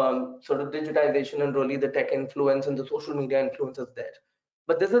sort of digitization and really the tech influence and the social media influence is there.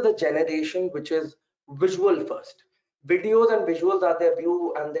 But this is a generation which is visual first. Videos and visuals are their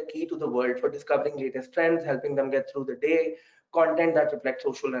view and the key to the world for discovering latest trends, helping them get through the day, content that reflects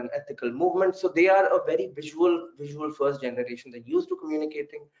social and ethical movements. So they are a very visual first generation. They're used to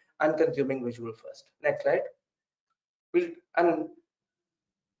communicating and consuming visual first. Next slide. And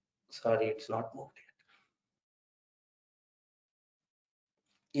sorry, it's not moved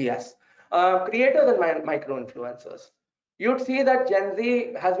yet. Yes, creators and micro influencers. You'd see that Gen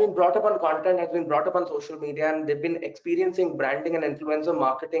Z has been brought up on content, has been brought up on social media, and they've been experiencing branding and influencer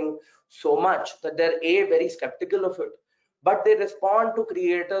marketing so much that they're very skeptical of it. But they respond to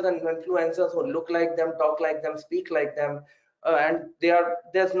creators and influencers who look like them, talk like them, speak like them, and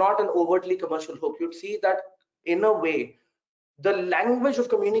there's not an overtly commercial hook. You'd see that in a way the language of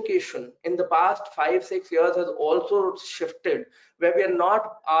communication in the past 5-6 years has also shifted, where we are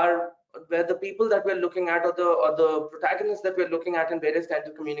not where the people that we're looking at, or the protagonists that we're looking at in various kinds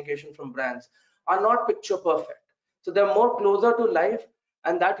of communication from brands, are not picture perfect. So they're more closer to life,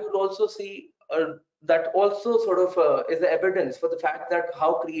 and that you'll also see that also sort of is the evidence for the fact that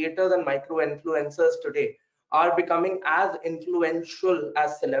how creators and micro influencers today are becoming as influential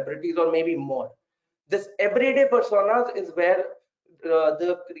as celebrities, or maybe more. This everyday personas is where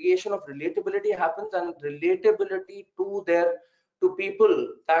the creation of relatability happens, and relatability to people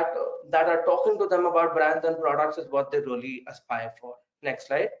that are talking to them about brands and products is what they really aspire for. Next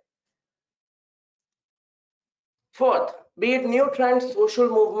slide. Fourth, be it new trends, social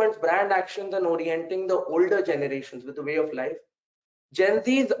movements, brand actions, and orienting the older generations with the way of life, Gen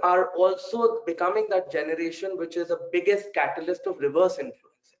Zs are also becoming that generation which is the biggest catalyst of reverse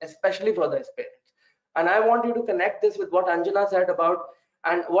influence, especially for their parents. And I want you to connect this with what Anjana said about,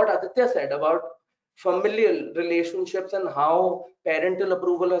 and what Aditya said about familial relationships, and how parental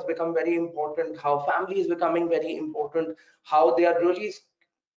approval has become very important, how family is becoming very important, how they are really,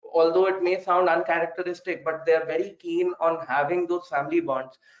 although it may sound uncharacteristic, but they are very keen on having those family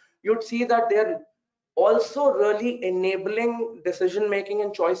bonds. You'd see that they're also really enabling decision making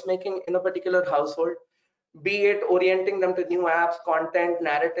and choice making in a particular household, be it orienting them to new apps, content,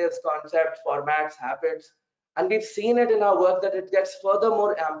 narratives, concepts, formats, habits. And we've seen it in our work that it gets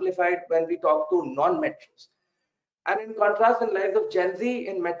furthermore amplified when we talk to non-metros. And in contrast, in lives of Gen Z,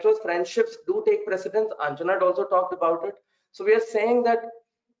 in metros, friendships do take precedence. Anjana had also talked about it. So we are saying that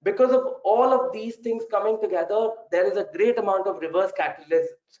because of all of these things coming together, there is a great amount of reverse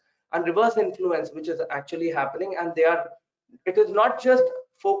catalysts and reverse influence which is actually happening. And it is not just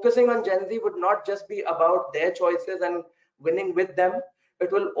focusing on Gen Z, would not just be about their choices and winning with them.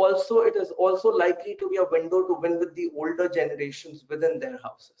 It is also likely to be a window to win with the older generations within their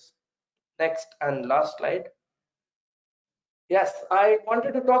houses. Next and last slide. Yes, I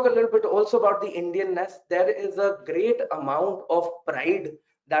wanted to talk a little bit also about the Indianness. There is a great amount of pride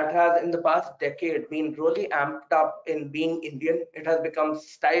that has in the past decade been really amped up in being Indian. It has become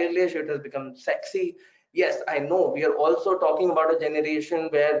stylish, it has become sexy. Yes, I know we are also talking about a generation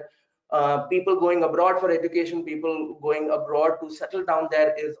where people going abroad for education, people going abroad to settle down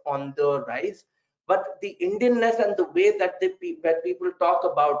there is on the rise. But the Indianness and the way that people talk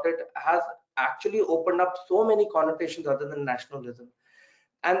about it has actually opened up so many connotations other than nationalism.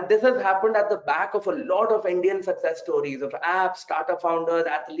 And this has happened at the back of a lot of Indian success stories of apps, startup founders,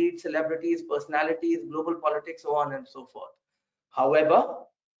 athletes, celebrities, personalities, global politics, so on and so forth. However,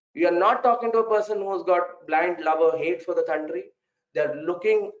 we are not talking to a person who's got blind love or hate for the country. They're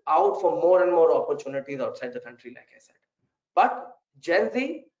looking out for more and more opportunities outside the country, like I said. But Gen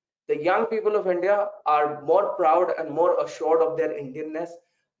Z, the young people of India, are more proud and more assured of their Indianness.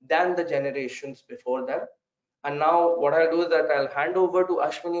 than the generations before them. And now what I'll do is that I'll hand over to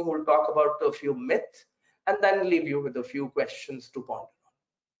Ashwini, who will talk about a few myths and then leave you with a few questions to ponder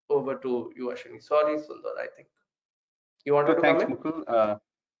on. Over to you, Ashwini. Sorry, Sundar, I think you wanted So to come thanks, in?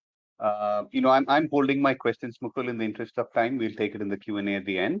 Mukul. I'm holding my questions, Mukul. In the interest of time, we'll take it in the Q&A at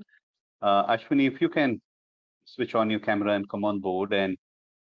the end. Ashwini, if you can switch on your camera and come on board and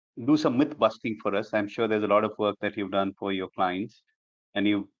do some myth busting for us. I'm sure there's a lot of work that you've done for your clients, and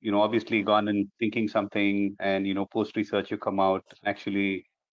you've obviously gone and thinking something, and post research you come out actually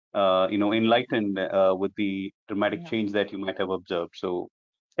enlightened with the dramatic change that you might have observed. So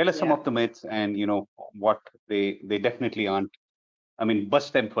tell us some of the myths and what they definitely aren't. I mean,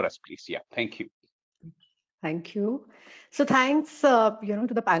 bust them for us, please. Yeah, thank you. Thank you. So thanks, to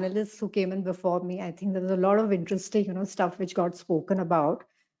the panelists who came in before me. I think there was a lot of interesting, stuff which got spoken about.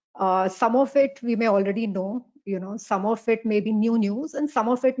 Some of it we may already know, some of it may be new news, and some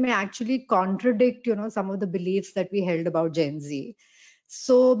of it may actually contradict, some of the beliefs that we held about Gen Z.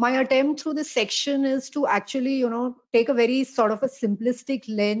 So my attempt through this section is to actually, take a very sort of a simplistic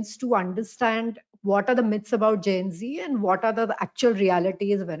lens to understand what are the myths about Gen Z and what are the actual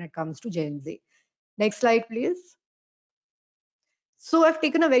realities when it comes to Gen Z. Next slide, please. So I've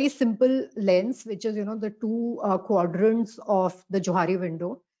taken a very simple lens, which is, the two quadrants of the Johari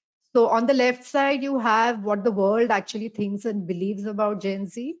window. So on the left side, you have what the world actually thinks and believes about Gen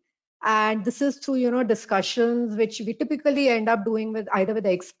Z. And this is through, discussions which we typically end up doing with either with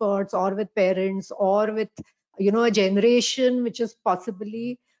experts or with parents or with, a generation which is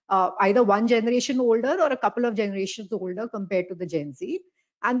possibly either one generation older or a couple of generations older compared to the Gen Z.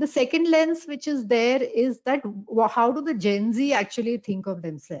 And the second lens which is there is that how do the Gen Z actually think of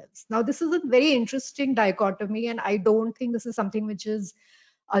themselves? Now, this is a very interesting dichotomy, and I don't think this is something which is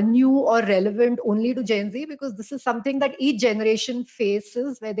new or relevant only to Gen Z, because this is something that each generation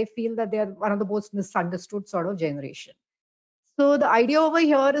faces where they feel that they are one of the most misunderstood sort of generation. So the idea over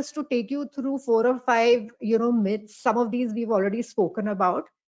here is to take you through 4 or 5, myths. Some of these we've already spoken about,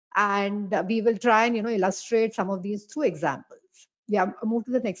 and we will try and, illustrate some of these through examples. Yeah, move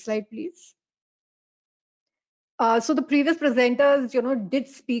to the next slide, please. So the previous presenters, did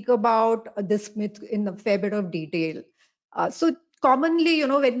speak about this myth in a fair bit of detail. So commonly,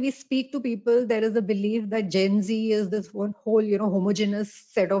 when we speak to people, there is a belief that Gen Z is this one whole, homogeneous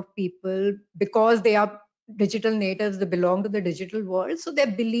set of people because they are digital natives, they belong to the digital world. So their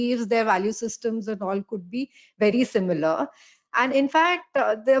beliefs, their value systems and all could be very similar. And in fact,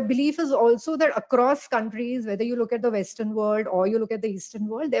 the belief is also that across countries, whether you look at the Western world or you look at the Eastern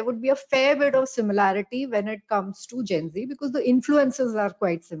world, there would be a fair bit of similarity when it comes to Gen Z because the influences are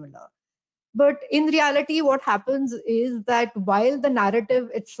quite similar. But in reality, what happens is that while the narrative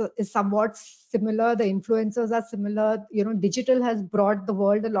is somewhat similar, the influences are similar, digital has brought the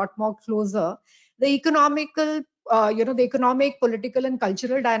world a lot more closer. The economical, the economic, political, and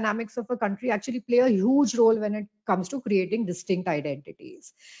cultural dynamics of a country actually play a huge role when it comes to creating distinct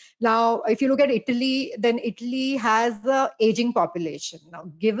identities. Now, if you look at Italy, then Italy has the aging population. Now,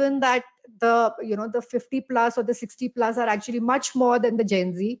 given that the 50 plus or the 60 plus are actually much more than the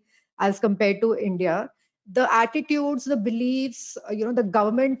Gen Z, as compared to India, the attitudes, the beliefs, the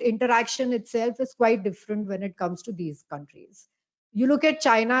government interaction itself is quite different when it comes to these countries. You look at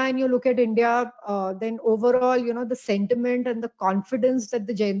China and you look at India, then overall, the sentiment and the confidence that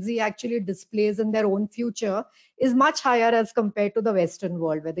the Gen Z actually displays in their own future is much higher as compared to the Western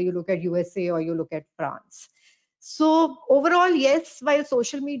world, whether you look at USA or you look at France. So overall, yes, while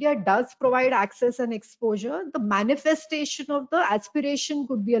social media does provide access and exposure, the manifestation of the aspiration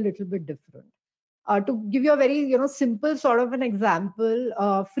could be a little bit different. To give you a very simple sort of an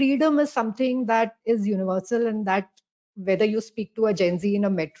example, freedom is something that is universal, and that whether you speak to a Gen Z in a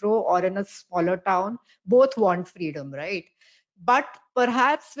metro or in a smaller town, both want freedom, right? But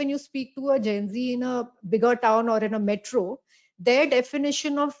perhaps when you speak to a Gen Z in a bigger town or in a metro, their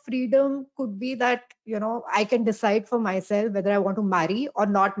definition of freedom could be that I can decide for myself whether I want to marry or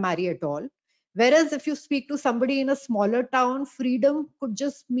not marry at all. Whereas if you speak to somebody in a smaller town, freedom could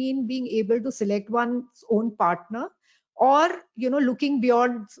just mean being able to select one's own partner, or looking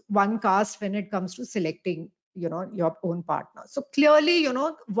beyond one caste when it comes to selecting your own partner. So clearly,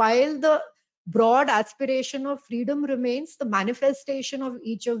 while the broad aspiration of freedom remains, the manifestation of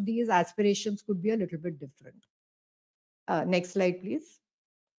each of these aspirations could be a little bit different. Next slide, please.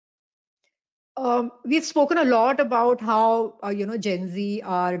 We've spoken a lot about how Gen Z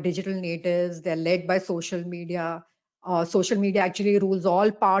are digital natives. They're led by social media. Social media actually rules all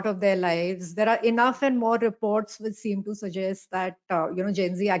part of their lives. There are enough and more reports which seem to suggest that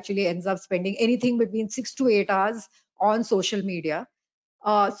Gen Z actually ends up spending anything between 6 to 8 hours on social media.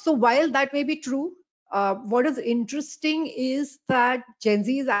 So while that may be true, what is interesting is that Gen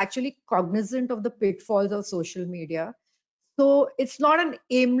Z is actually cognizant of the pitfalls of social media. So it's not an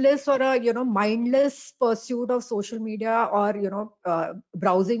aimless or a mindless pursuit of social media or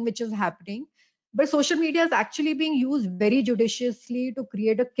browsing which is happening, but social media is actually being used very judiciously to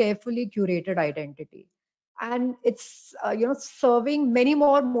create a carefully curated identity, and it's serving many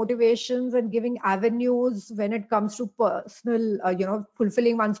more motivations and giving avenues when it comes to personal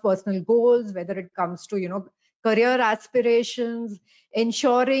fulfilling one's personal goals, whether it comes to career aspirations,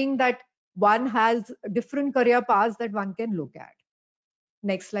 ensuring that one has different career paths that one can look at.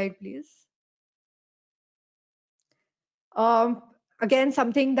 Next slide, please. Um, Again,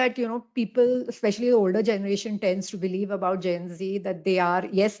 something that people, especially the older generation, tends to believe about Gen Z, that they are,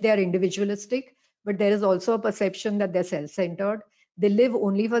 yes, they are individualistic, but there is also a perception that they're self-centered. They live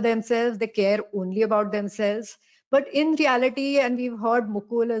only for themselves. They care only about themselves. But in reality, and we've heard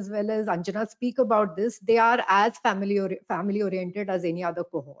Mukul as well as Anjana speak about this, they are as family oriented as any other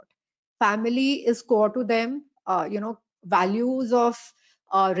cohort. Family is core to them. Values of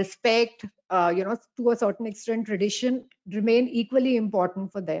respect, to a certain extent, tradition remain equally important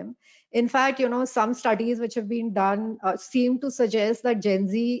for them. In fact, some studies which have been done seem to suggest that Gen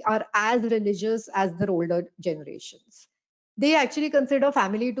Z are as religious as their older generations. They actually consider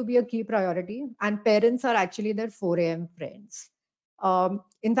family to be a key priority, and parents are actually their 4 a.m. friends.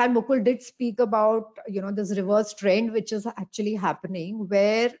 In fact, Mukul did speak about this reverse trend which is actually happening,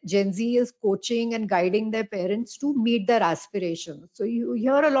 where Gen Z is coaching and guiding their parents to meet their aspirations. So you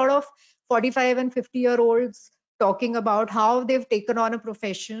hear a lot of 45 and 50-year-olds talking about how they've taken on a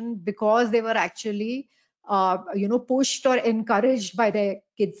profession because they were actually pushed or encouraged by their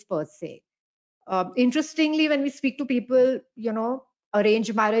kids per se. Interestingly, when we speak to people,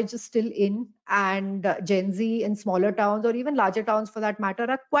 arranged marriage is still in, and Gen Z in smaller towns or even larger towns for that matter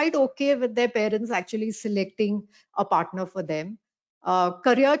are quite okay with their parents actually selecting a partner for them.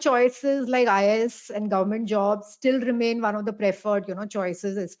 Career choices like IAS and government jobs still remain one of the preferred,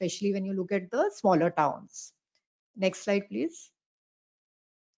 choices, especially when you look at the smaller towns. Next slide, please.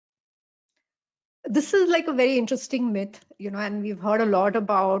 This is like a very interesting myth, and we've heard a lot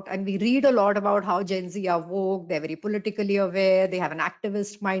about, and we read a lot about how Gen Z are woke, they're very politically aware, they have an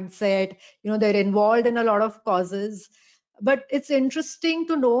activist mindset, they're involved in a lot of causes. But it's interesting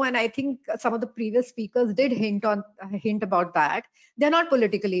to know, and I think some of the previous speakers did hint about that, they're not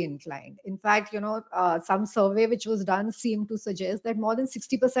politically inclined. In fact, some survey which was done seemed to suggest that more than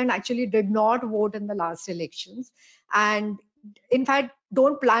 60% actually did not vote in the last elections, and in fact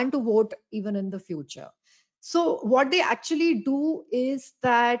don't plan to vote even in the future. So what they actually do is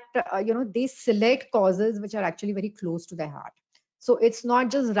that they select causes which are actually very close to their heart. So it's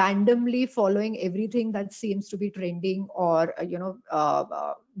not just randomly following everything that seems to be trending or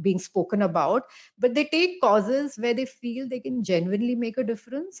being spoken about, but they take causes where they feel they can genuinely make a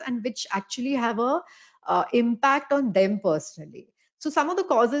difference and which actually have a impact on them personally. So some of the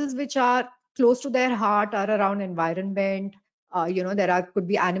causes which are close to their heart are around environment. There could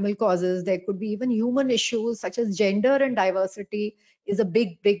be animal causes, there could be even human issues such as gender and diversity is a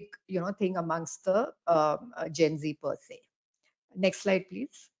big thing amongst the Gen Z per se. Next slide,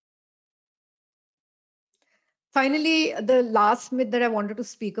 please. Finally, the last myth that I wanted to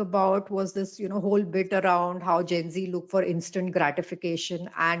speak about was this, whole bit around how Gen Z look for instant gratification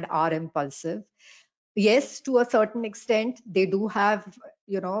and are impulsive. Yes, to a certain extent, they do have,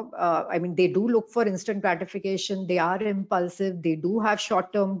 they do look for instant gratification. They are impulsive. They do have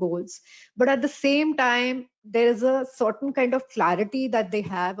short-term goals. But at the same time, there is a certain kind of clarity that they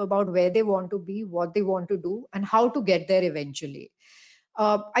have about where they want to be, what they want to do, and how to get there eventually.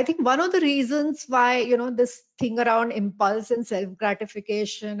 I think one of the reasons why this thing around impulse and self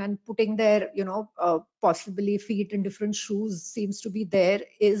gratification and putting their possibly feet in different shoes seems to be there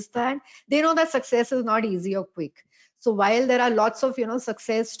is that they know that success is not easy or quick. So while there are lots of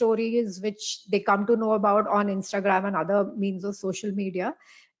success stories which they come to know about on Instagram and other means of social media,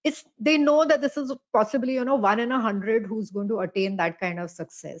 they know that this is possibly 1 in 100 who's going to attain that kind of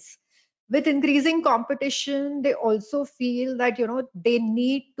success. With increasing competition, they also feel that they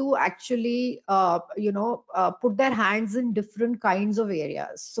need to actually put their hands in different kinds of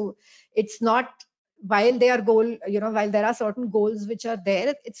areas. So it's not, while they are while there are certain goals which are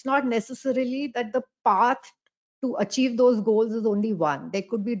there, it's not necessarily that the path to achieve those goals is only one. There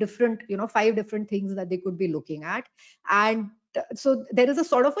could be different 5 different things that they could be looking at. And so there is a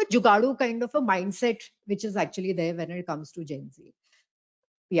sort of a jugadu kind of a mindset which is actually there when it comes to Gen Z.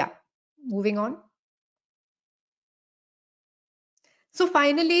 Yeah. Moving on. So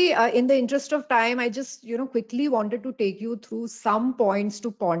finally, in the interest of time, I just quickly wanted to take you through some points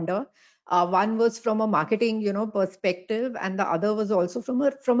to ponder. One was from a marketing perspective, and the other was also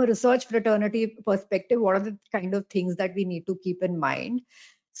from a research fraternity perspective. What are the kind of things that we need to keep in mind?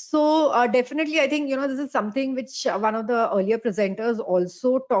 So definitely, I think this is something which one of the earlier presenters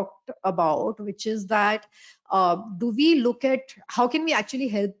also talked about, which is that do we look at how can we actually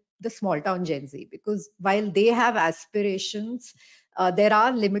help the small town Gen Z, because while they have aspirations, there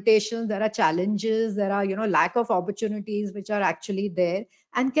are limitations, there are challenges, there are lack of opportunities which are actually there.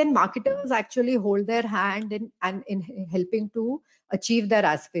 And can marketers actually hold their hand in helping to achieve their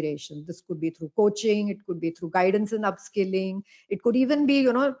aspirations? This could be through coaching, it could be through guidance and upskilling, it could even be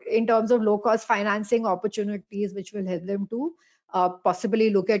in terms of low cost financing opportunities which will help them to possibly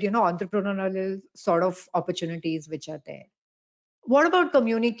look at entrepreneurial sort of opportunities which are there. What about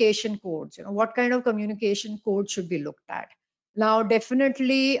communication codes? What kind of communication code should be looked at? Now,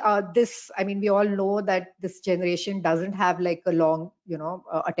 definitely, I mean, we all know that this generation doesn't have like a long,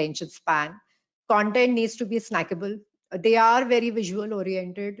 attention span. Content needs to be snackable. They are very visual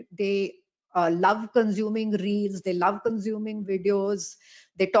oriented. They love consuming reels. They love consuming videos.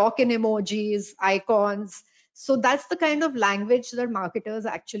 They talk in emojis, icons. So that's the kind of language that marketers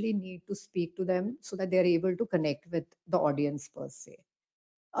actually need to speak to them so that they're able to connect with the audience per se.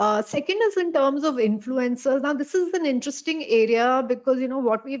 Second is in terms of influencers. Now, this is an interesting area because,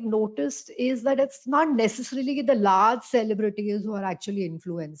 what we've noticed is that it's not necessarily the large celebrities who are actually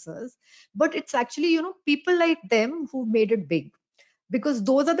influencers, but it's actually, people like them who made it big, because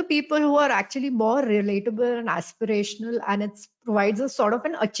those are the people who are actually more relatable and aspirational, and it provides a sort of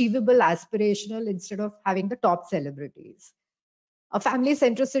an achievable aspirational instead of having the top celebrities. A family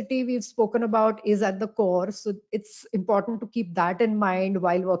centricity we've spoken about is at the core, so it's important to keep that in mind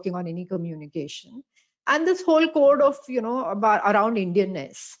while working on any communication. And this whole code of about around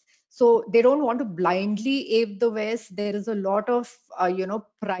Indianness, so they don't want to blindly ape the West. There is a lot of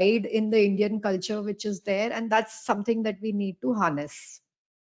pride in the Indian culture which is there, and that's something that we need to harness.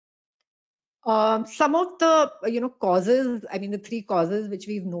 Some of the causes, I mean, the three causes which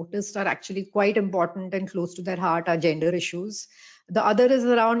we've noticed are actually quite important and close to their heart are gender issues. The other is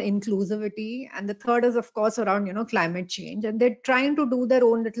around inclusivity, and the third is of course around climate change. And they're trying to do their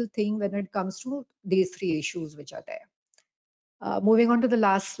own little thing when it comes to these three issues which are there. Moving on to the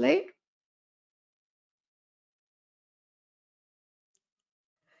last slide.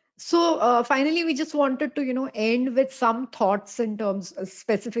 So finally, we just wanted to, end with some thoughts in terms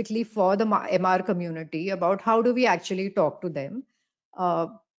specifically for the MR community about how do we actually talk to them. Uh,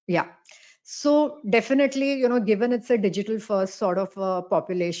 yeah. So definitely, given it's a digital first sort of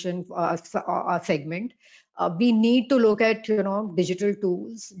population segment, we need to look at, digital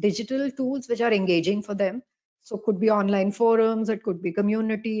tools which are engaging for them. So could be online forums, it could be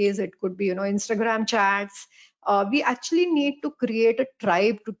communities, it could be, Instagram chats. We actually need to create a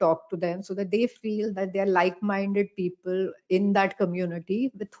tribe to talk to them so that they feel that they're like-minded people in that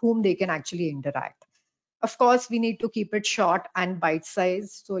community with whom they can actually interact. Of course, we need to keep it short and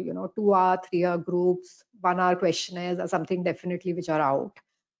bite-sized. So, 2-hour, 3-hour groups, 1-hour questionnaires are something definitely which are out.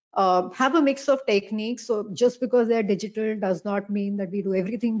 Have a mix of techniques. So just because they're digital does not mean that we do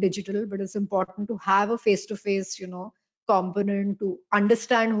everything digital, but it's important to have a face-to-face, component to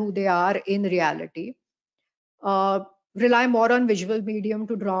understand who they are in reality. Rely more on visual medium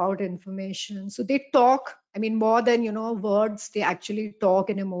to draw out information. So they talk, I mean, more than, words, they actually talk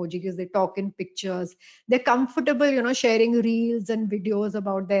in emojis, they talk in pictures. They're comfortable, sharing reels and videos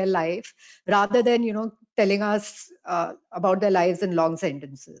about their life rather than, telling us about their lives in long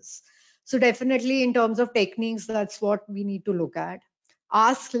sentences. So definitely in terms of techniques, that's what we need to look at.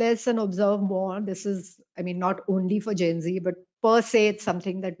 Ask less and observe more. This is, I mean, not only for Gen Z, but per se, it's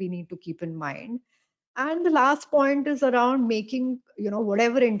something that we need to keep in mind. And the last point is around making,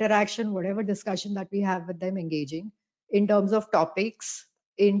 whatever interaction, whatever discussion that we have with them engaging in terms of topics,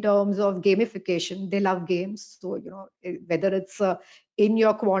 in terms of gamification. They love games. So, whether it's in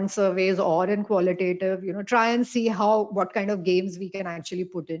your quant surveys or in qualitative, try and see what kind of games we can actually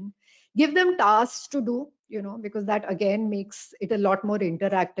put in. Give them tasks to do, because that again makes it a lot more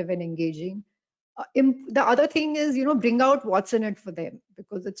interactive and engaging. The other thing is, bring out what's in it for them,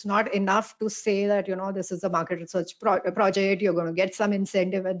 because it's not enough to say that, this is a market research project, you're going to get some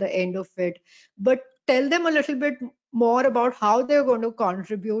incentive at the end of it, but tell them a little bit more about how they're going to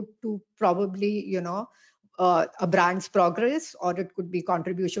contribute to probably, a brand's progress, or it could be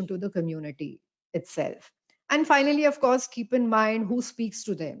contribution to the community itself. And finally, of course, keep in mind who speaks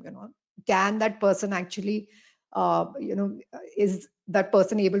to them, can that person actually, is that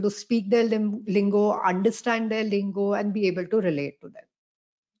person able to speak their lingo, understand their lingo, and be able to relate to them.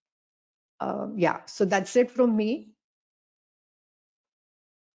 Yeah, so that's it from me.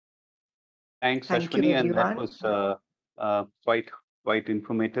 Thanks, Thank you, Ashwini, and that everyone. was quite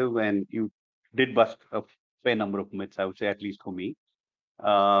informative, and you did bust a fair number of myths, I would say, at least for me.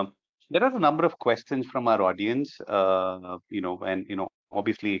 Uh, there are a number of questions from our audience, and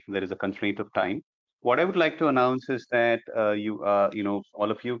obviously there is a constraint of time. What I would like to announce is that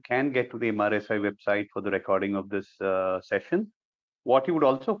all of you can get to the MRSI website for the recording of this session. What you would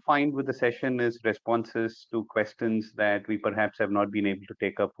also find with the session is responses to questions that we perhaps have not been able to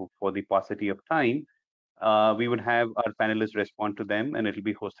take up for the paucity of time. We would have our panelists respond to them, and it'll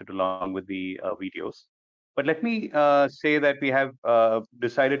be hosted along with the videos. But let me say that we have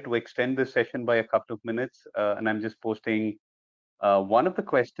decided to extend this session by a couple of minutes, and I'm just posting one of the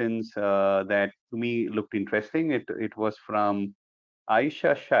questions that to me looked interesting. It was from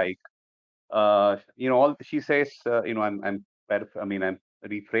Aisha Shaikh. All she says, I'm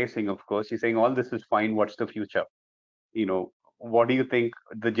rephrasing, of course. She's saying all this is fine. What's the future? What do you think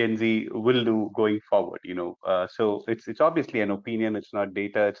the Gen Z will do going forward? So it's obviously an opinion. It's not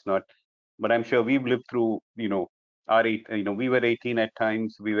data. It's not. But I'm sure we've lived through, our we were 18 at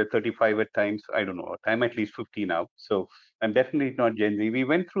times. We were 35 at times. I don't know. I'm at least 50 now. So I'm definitely not Gen Z. We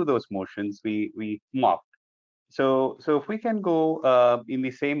went through those motions. We mocked. So if we can go in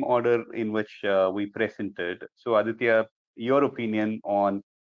the same order in which we presented. So Aditya, your opinion on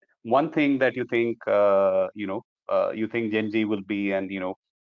one thing that you think you think Gen Z will be, and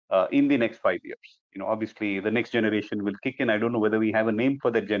in the next 5 years. Obviously the next generation will kick in. I don't know whether we have a name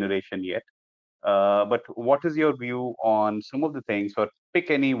for that generation yet. But what is your view on some of the things, or pick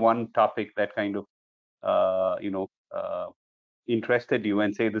any one topic that kind of interested you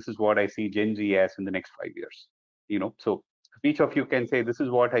and say, this is what I see Gen Z as in the next 5 years. So each of you can say, this is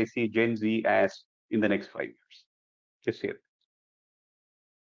what I see Gen Z as in the next 5 years. Just here.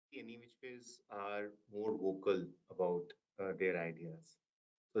 Any which ways are more vocal about their ideas.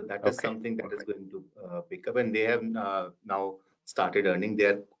 So that is Okay. something that is going to pick up, and they have now started earning. They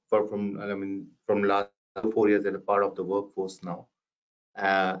are from last 4 years, they're a part of the workforce now,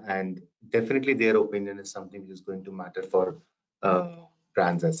 and definitely their opinion is something which is going to matter for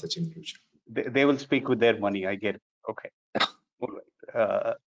brands as such in future. They will speak with their money. I get it. Okay. All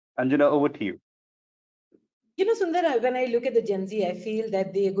right. Anjana, over to you. Sundar, when I look at the Gen Z, I feel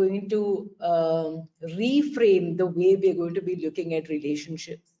that they are going to reframe the way we are going to be looking at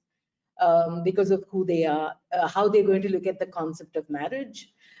relationships because of who they are, how they're going to look at the concept of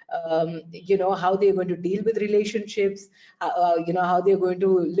marriage, how they're going to deal with relationships, how they're going to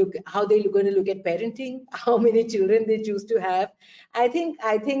look at parenting, how many children they choose to have. I think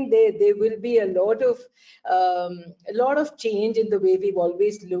there will be a lot of change in the way we've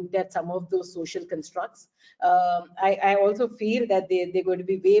always looked at some of those social constructs. I also feel that they're going to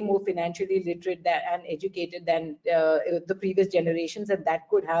be way more financially literate and educated than the previous generations, and that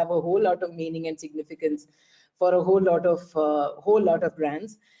could have a whole lot of meaning and significance for a whole lot of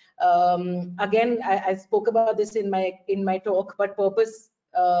brands. Again, I spoke about this in my talk, but purpose,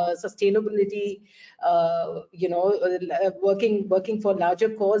 sustainability, working for larger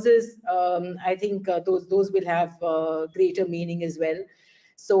causes. I think those will have greater meaning as well.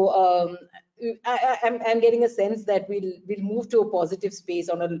 So I'm getting a sense that we'll move to a positive space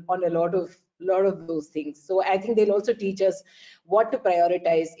on a lot of those things. So I think they'll also teach us what to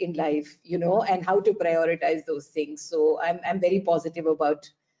prioritize in life, and how to prioritize those things. So I'm very positive about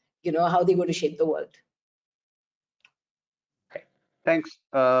how they're going to shape the world. Okay. Thanks.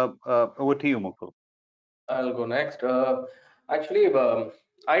 Over to you, Mukul. I'll go next. Actually,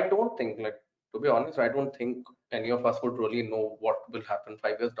 I don't think, to be honest, I don't think any of us would really know what will happen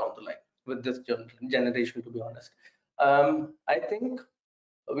 5 years down the line with this generation, to be honest. I think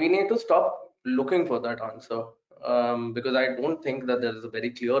we need to stop looking for that answer, because I don't think that there is a very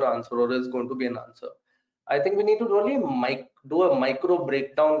clear answer or is going to be an answer. I think we need to really do a micro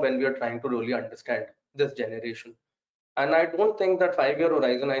breakdown when we are trying to really understand this generation. And I don't think that 5 year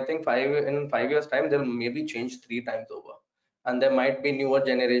horizon, I think in 5 years time, they'll maybe change 3 times over. And there might be newer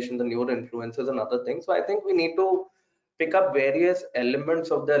generation, the newer influences and other things. So I think we need to pick up various elements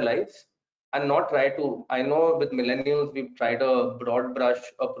of their lives and not try to, I know with millennials, we've tried a broad brush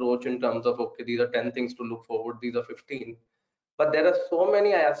approach in terms of, okay, these are 10 things to look forward, these are 15. But there are so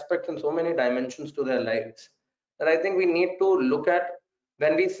many aspects and so many dimensions to their lives that I think we need to look at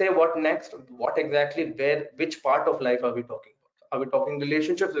when we say what next, what exactly, which part of life are we talking about? Are we talking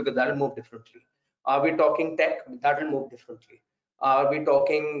relationships? Because that'll move differently. Are we talking tech? That'll move differently. Are we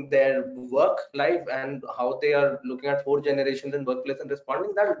talking their work life and how they are looking at 4 generations in workplace and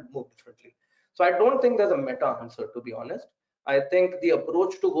responding? That would move differently. So I don't think there's a meta answer, to be honest. I think the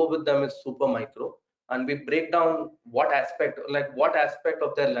approach to go with them is super micro, and we break down what aspect, like what aspect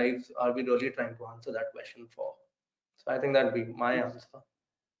of their lives are we really trying to answer that question for. So I think that'd be my answer.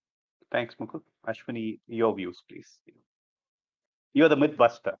 Thanks, Mukul. Ashwini, your views, please. You're the myth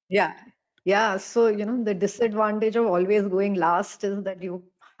buster. Yeah. Yeah. So, the disadvantage of always going last is that you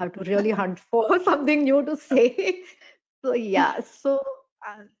have to really hunt for something new to say. So, yeah. So,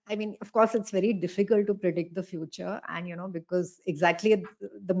 I mean, of course, it's very difficult to predict the future. And, because exactly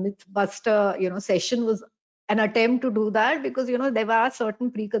the Mythbuster, session was an attempt to do that because, there were certain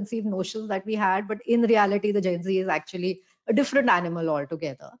preconceived notions that we had. But in reality, the Gen Z is actually a different animal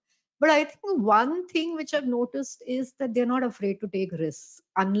altogether. But I think one thing which I've noticed is that they're not afraid to take risks.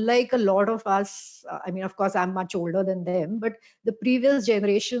 Unlike a lot of us, I mean, of course, I'm much older than them, but the previous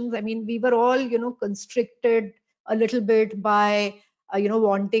generations, I mean, we were all, constricted a little bit by,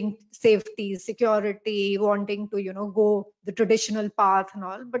 wanting safety, security, wanting to, go the traditional path and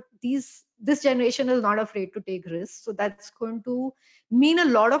all. But this generation is not afraid to take risks. So that's going to mean a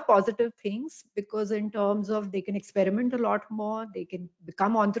lot of positive things because in terms of they can experiment a lot more, they can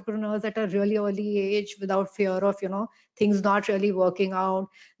become entrepreneurs at a really early age without fear of things not really working out.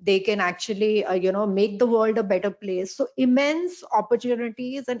 They can actually make the world a better place. So immense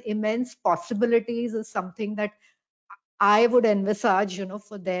opportunities and immense possibilities is something that I would envisage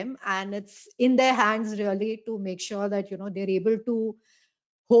for them, and it's in their hands really to make sure that they're able to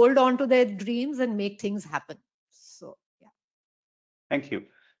hold on to their dreams and make things happen. So yeah. Thank you.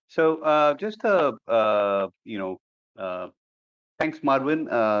 So just thanks, Marvin.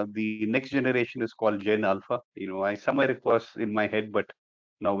 The next generation is called Gen Alpha. I somewhere it was in my head, but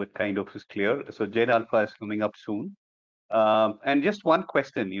now it kind of is clear. So Gen Alpha is coming up soon. And just one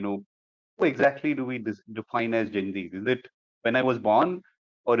question, who exactly do we define as Gen Z? Is it when I was born,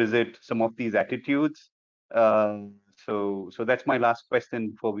 or is it some of these attitudes? Uh, so that's my last question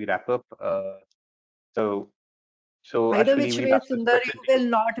before we wrap up. So so Either Ashwini, which we'll way, ask this Sundar, question you to you. will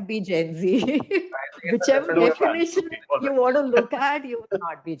not be Gen Z. I think it's a Whichever different No way. chance. definition Okay, all you right. want to look at, you will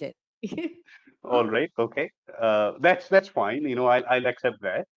not be Gen Z. All right, okay. That's fine. I'll accept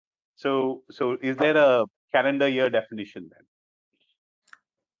that. So is there a calendar year definition then?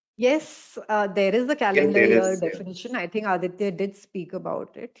 Yes, there is a Yes, calendar there year is. definition. I think Aditya did speak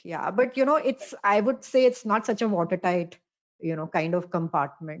about it. Yeah, but I would say it's not such a watertight, kind of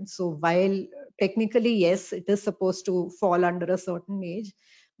compartment. So while technically, yes, it is supposed to fall under a certain age,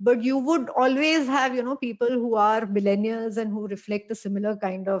 but you would always have, people who are millennials and who reflect a similar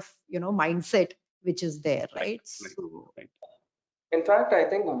kind of, mindset which is there, Right, right? right, So right. In fact, I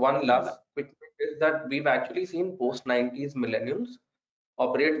think one Mm, last quick bit is that we've actually seen post 90s millennials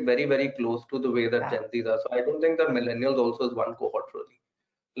operate very, very close to the way that yeah. Gen Zs are. So I don't think that millennials also is one cohort really.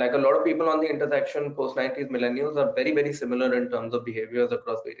 Like a lot of people on the intersection, post 90s millennials are very, very similar in terms of behaviors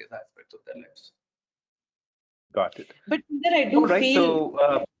across various aspects of their lives. got it. But Sundar, All right.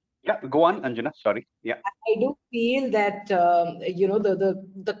 So yeah, go on, Anjana. Sorry. Yeah. I do feel that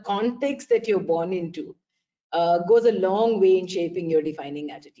the context that you're born into goes a long way in shaping your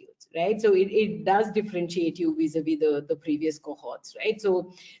defining attitudes, right? So it does differentiate you vis-a-vis the previous cohorts, right?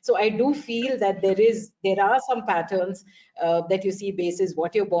 So I do feel that there are some patterns that you see basis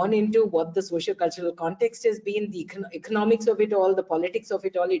what you're born into, what the social cultural context has been, the economics of it all, the politics of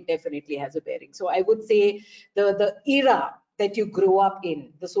it all. It definitely has a bearing. So I would say the era that you grow up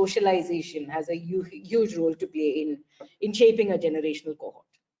in, the socialization has a huge role to play in shaping a generational cohort.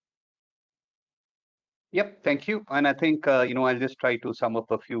 Yep. Thank you. And I think I'll just try to sum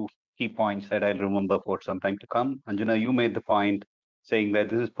up a few key points that I'll remember for some time to come. Anjana, you made the point saying that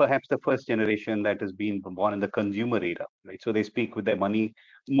this is perhaps the first generation that has been born in the consumer era, right? So they speak with their money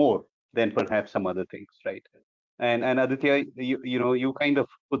more than perhaps some other things, right? And Aditya, you kind of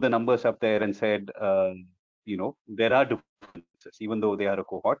put the numbers up there and said, there are differences, even though they are a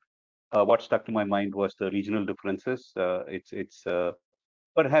cohort. What stuck to my mind was the regional differences. It's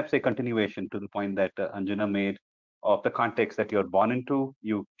perhaps a continuation to the point that Anjana made of the context that you're born into.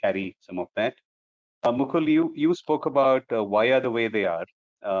 You carry some of that. Mukul, you spoke about why are the way they are,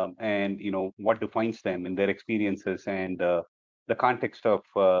 and what defines them in their experiences and the context of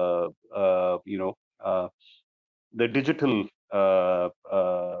the digital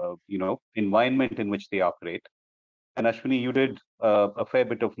environment in which they operate. And Ashwini, you did a fair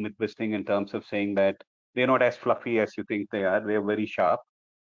bit of myth busting in terms of saying that they're not as fluffy as you think they are. They're very sharp.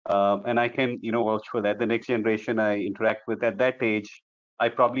 And I can, vouch for that. The next generation I interact with at that age, I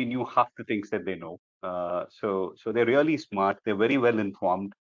probably knew half the things that they know. So they're really smart. They're very well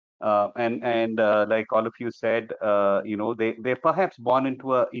informed. And like all of you said, they're perhaps born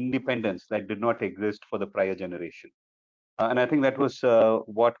into a independence that did not exist for the prior generation. And I think that was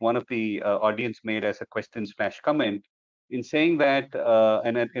what one of the audience made as a question/comment in saying that,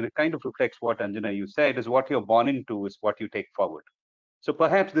 and it kind of reflects what Anjana you said, is what you're born into is what you take forward. So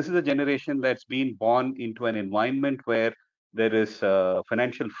perhaps this is a generation that's been born into an environment where there is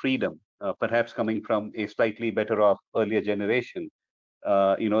financial freedom, perhaps coming from a slightly better off earlier generation,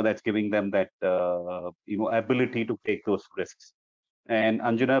 that's giving them that, ability to take those risks. And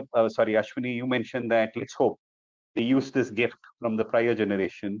Anjana, sorry, Ashwini, you mentioned that let's hope they use this gift from the prior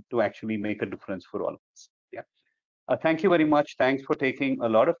generation to actually make a difference for all of us. Yeah. Thank you very much. Thanks for taking a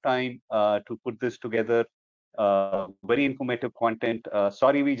lot of time to put this together. Very informative content.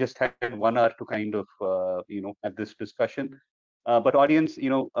 Sorry, we just had 1 hour to kind of, have this discussion. But audience,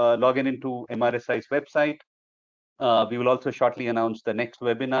 log in into MRSI's website. We will also shortly announce the next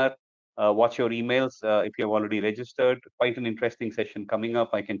webinar. Watch your emails if you have already registered. Quite an interesting session coming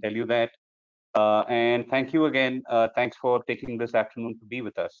up, I can tell you that. And thank you again. Thanks for taking this afternoon to be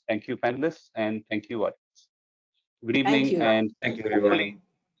with us. Thank you, panelists, and thank you, audience. Good evening, Thank you. and Thank you, everybody.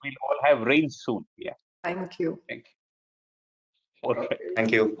 we'll all have rain soon. Yeah, Thank you. thank you. Okay.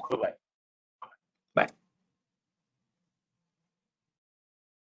 Thank you. Bye-bye.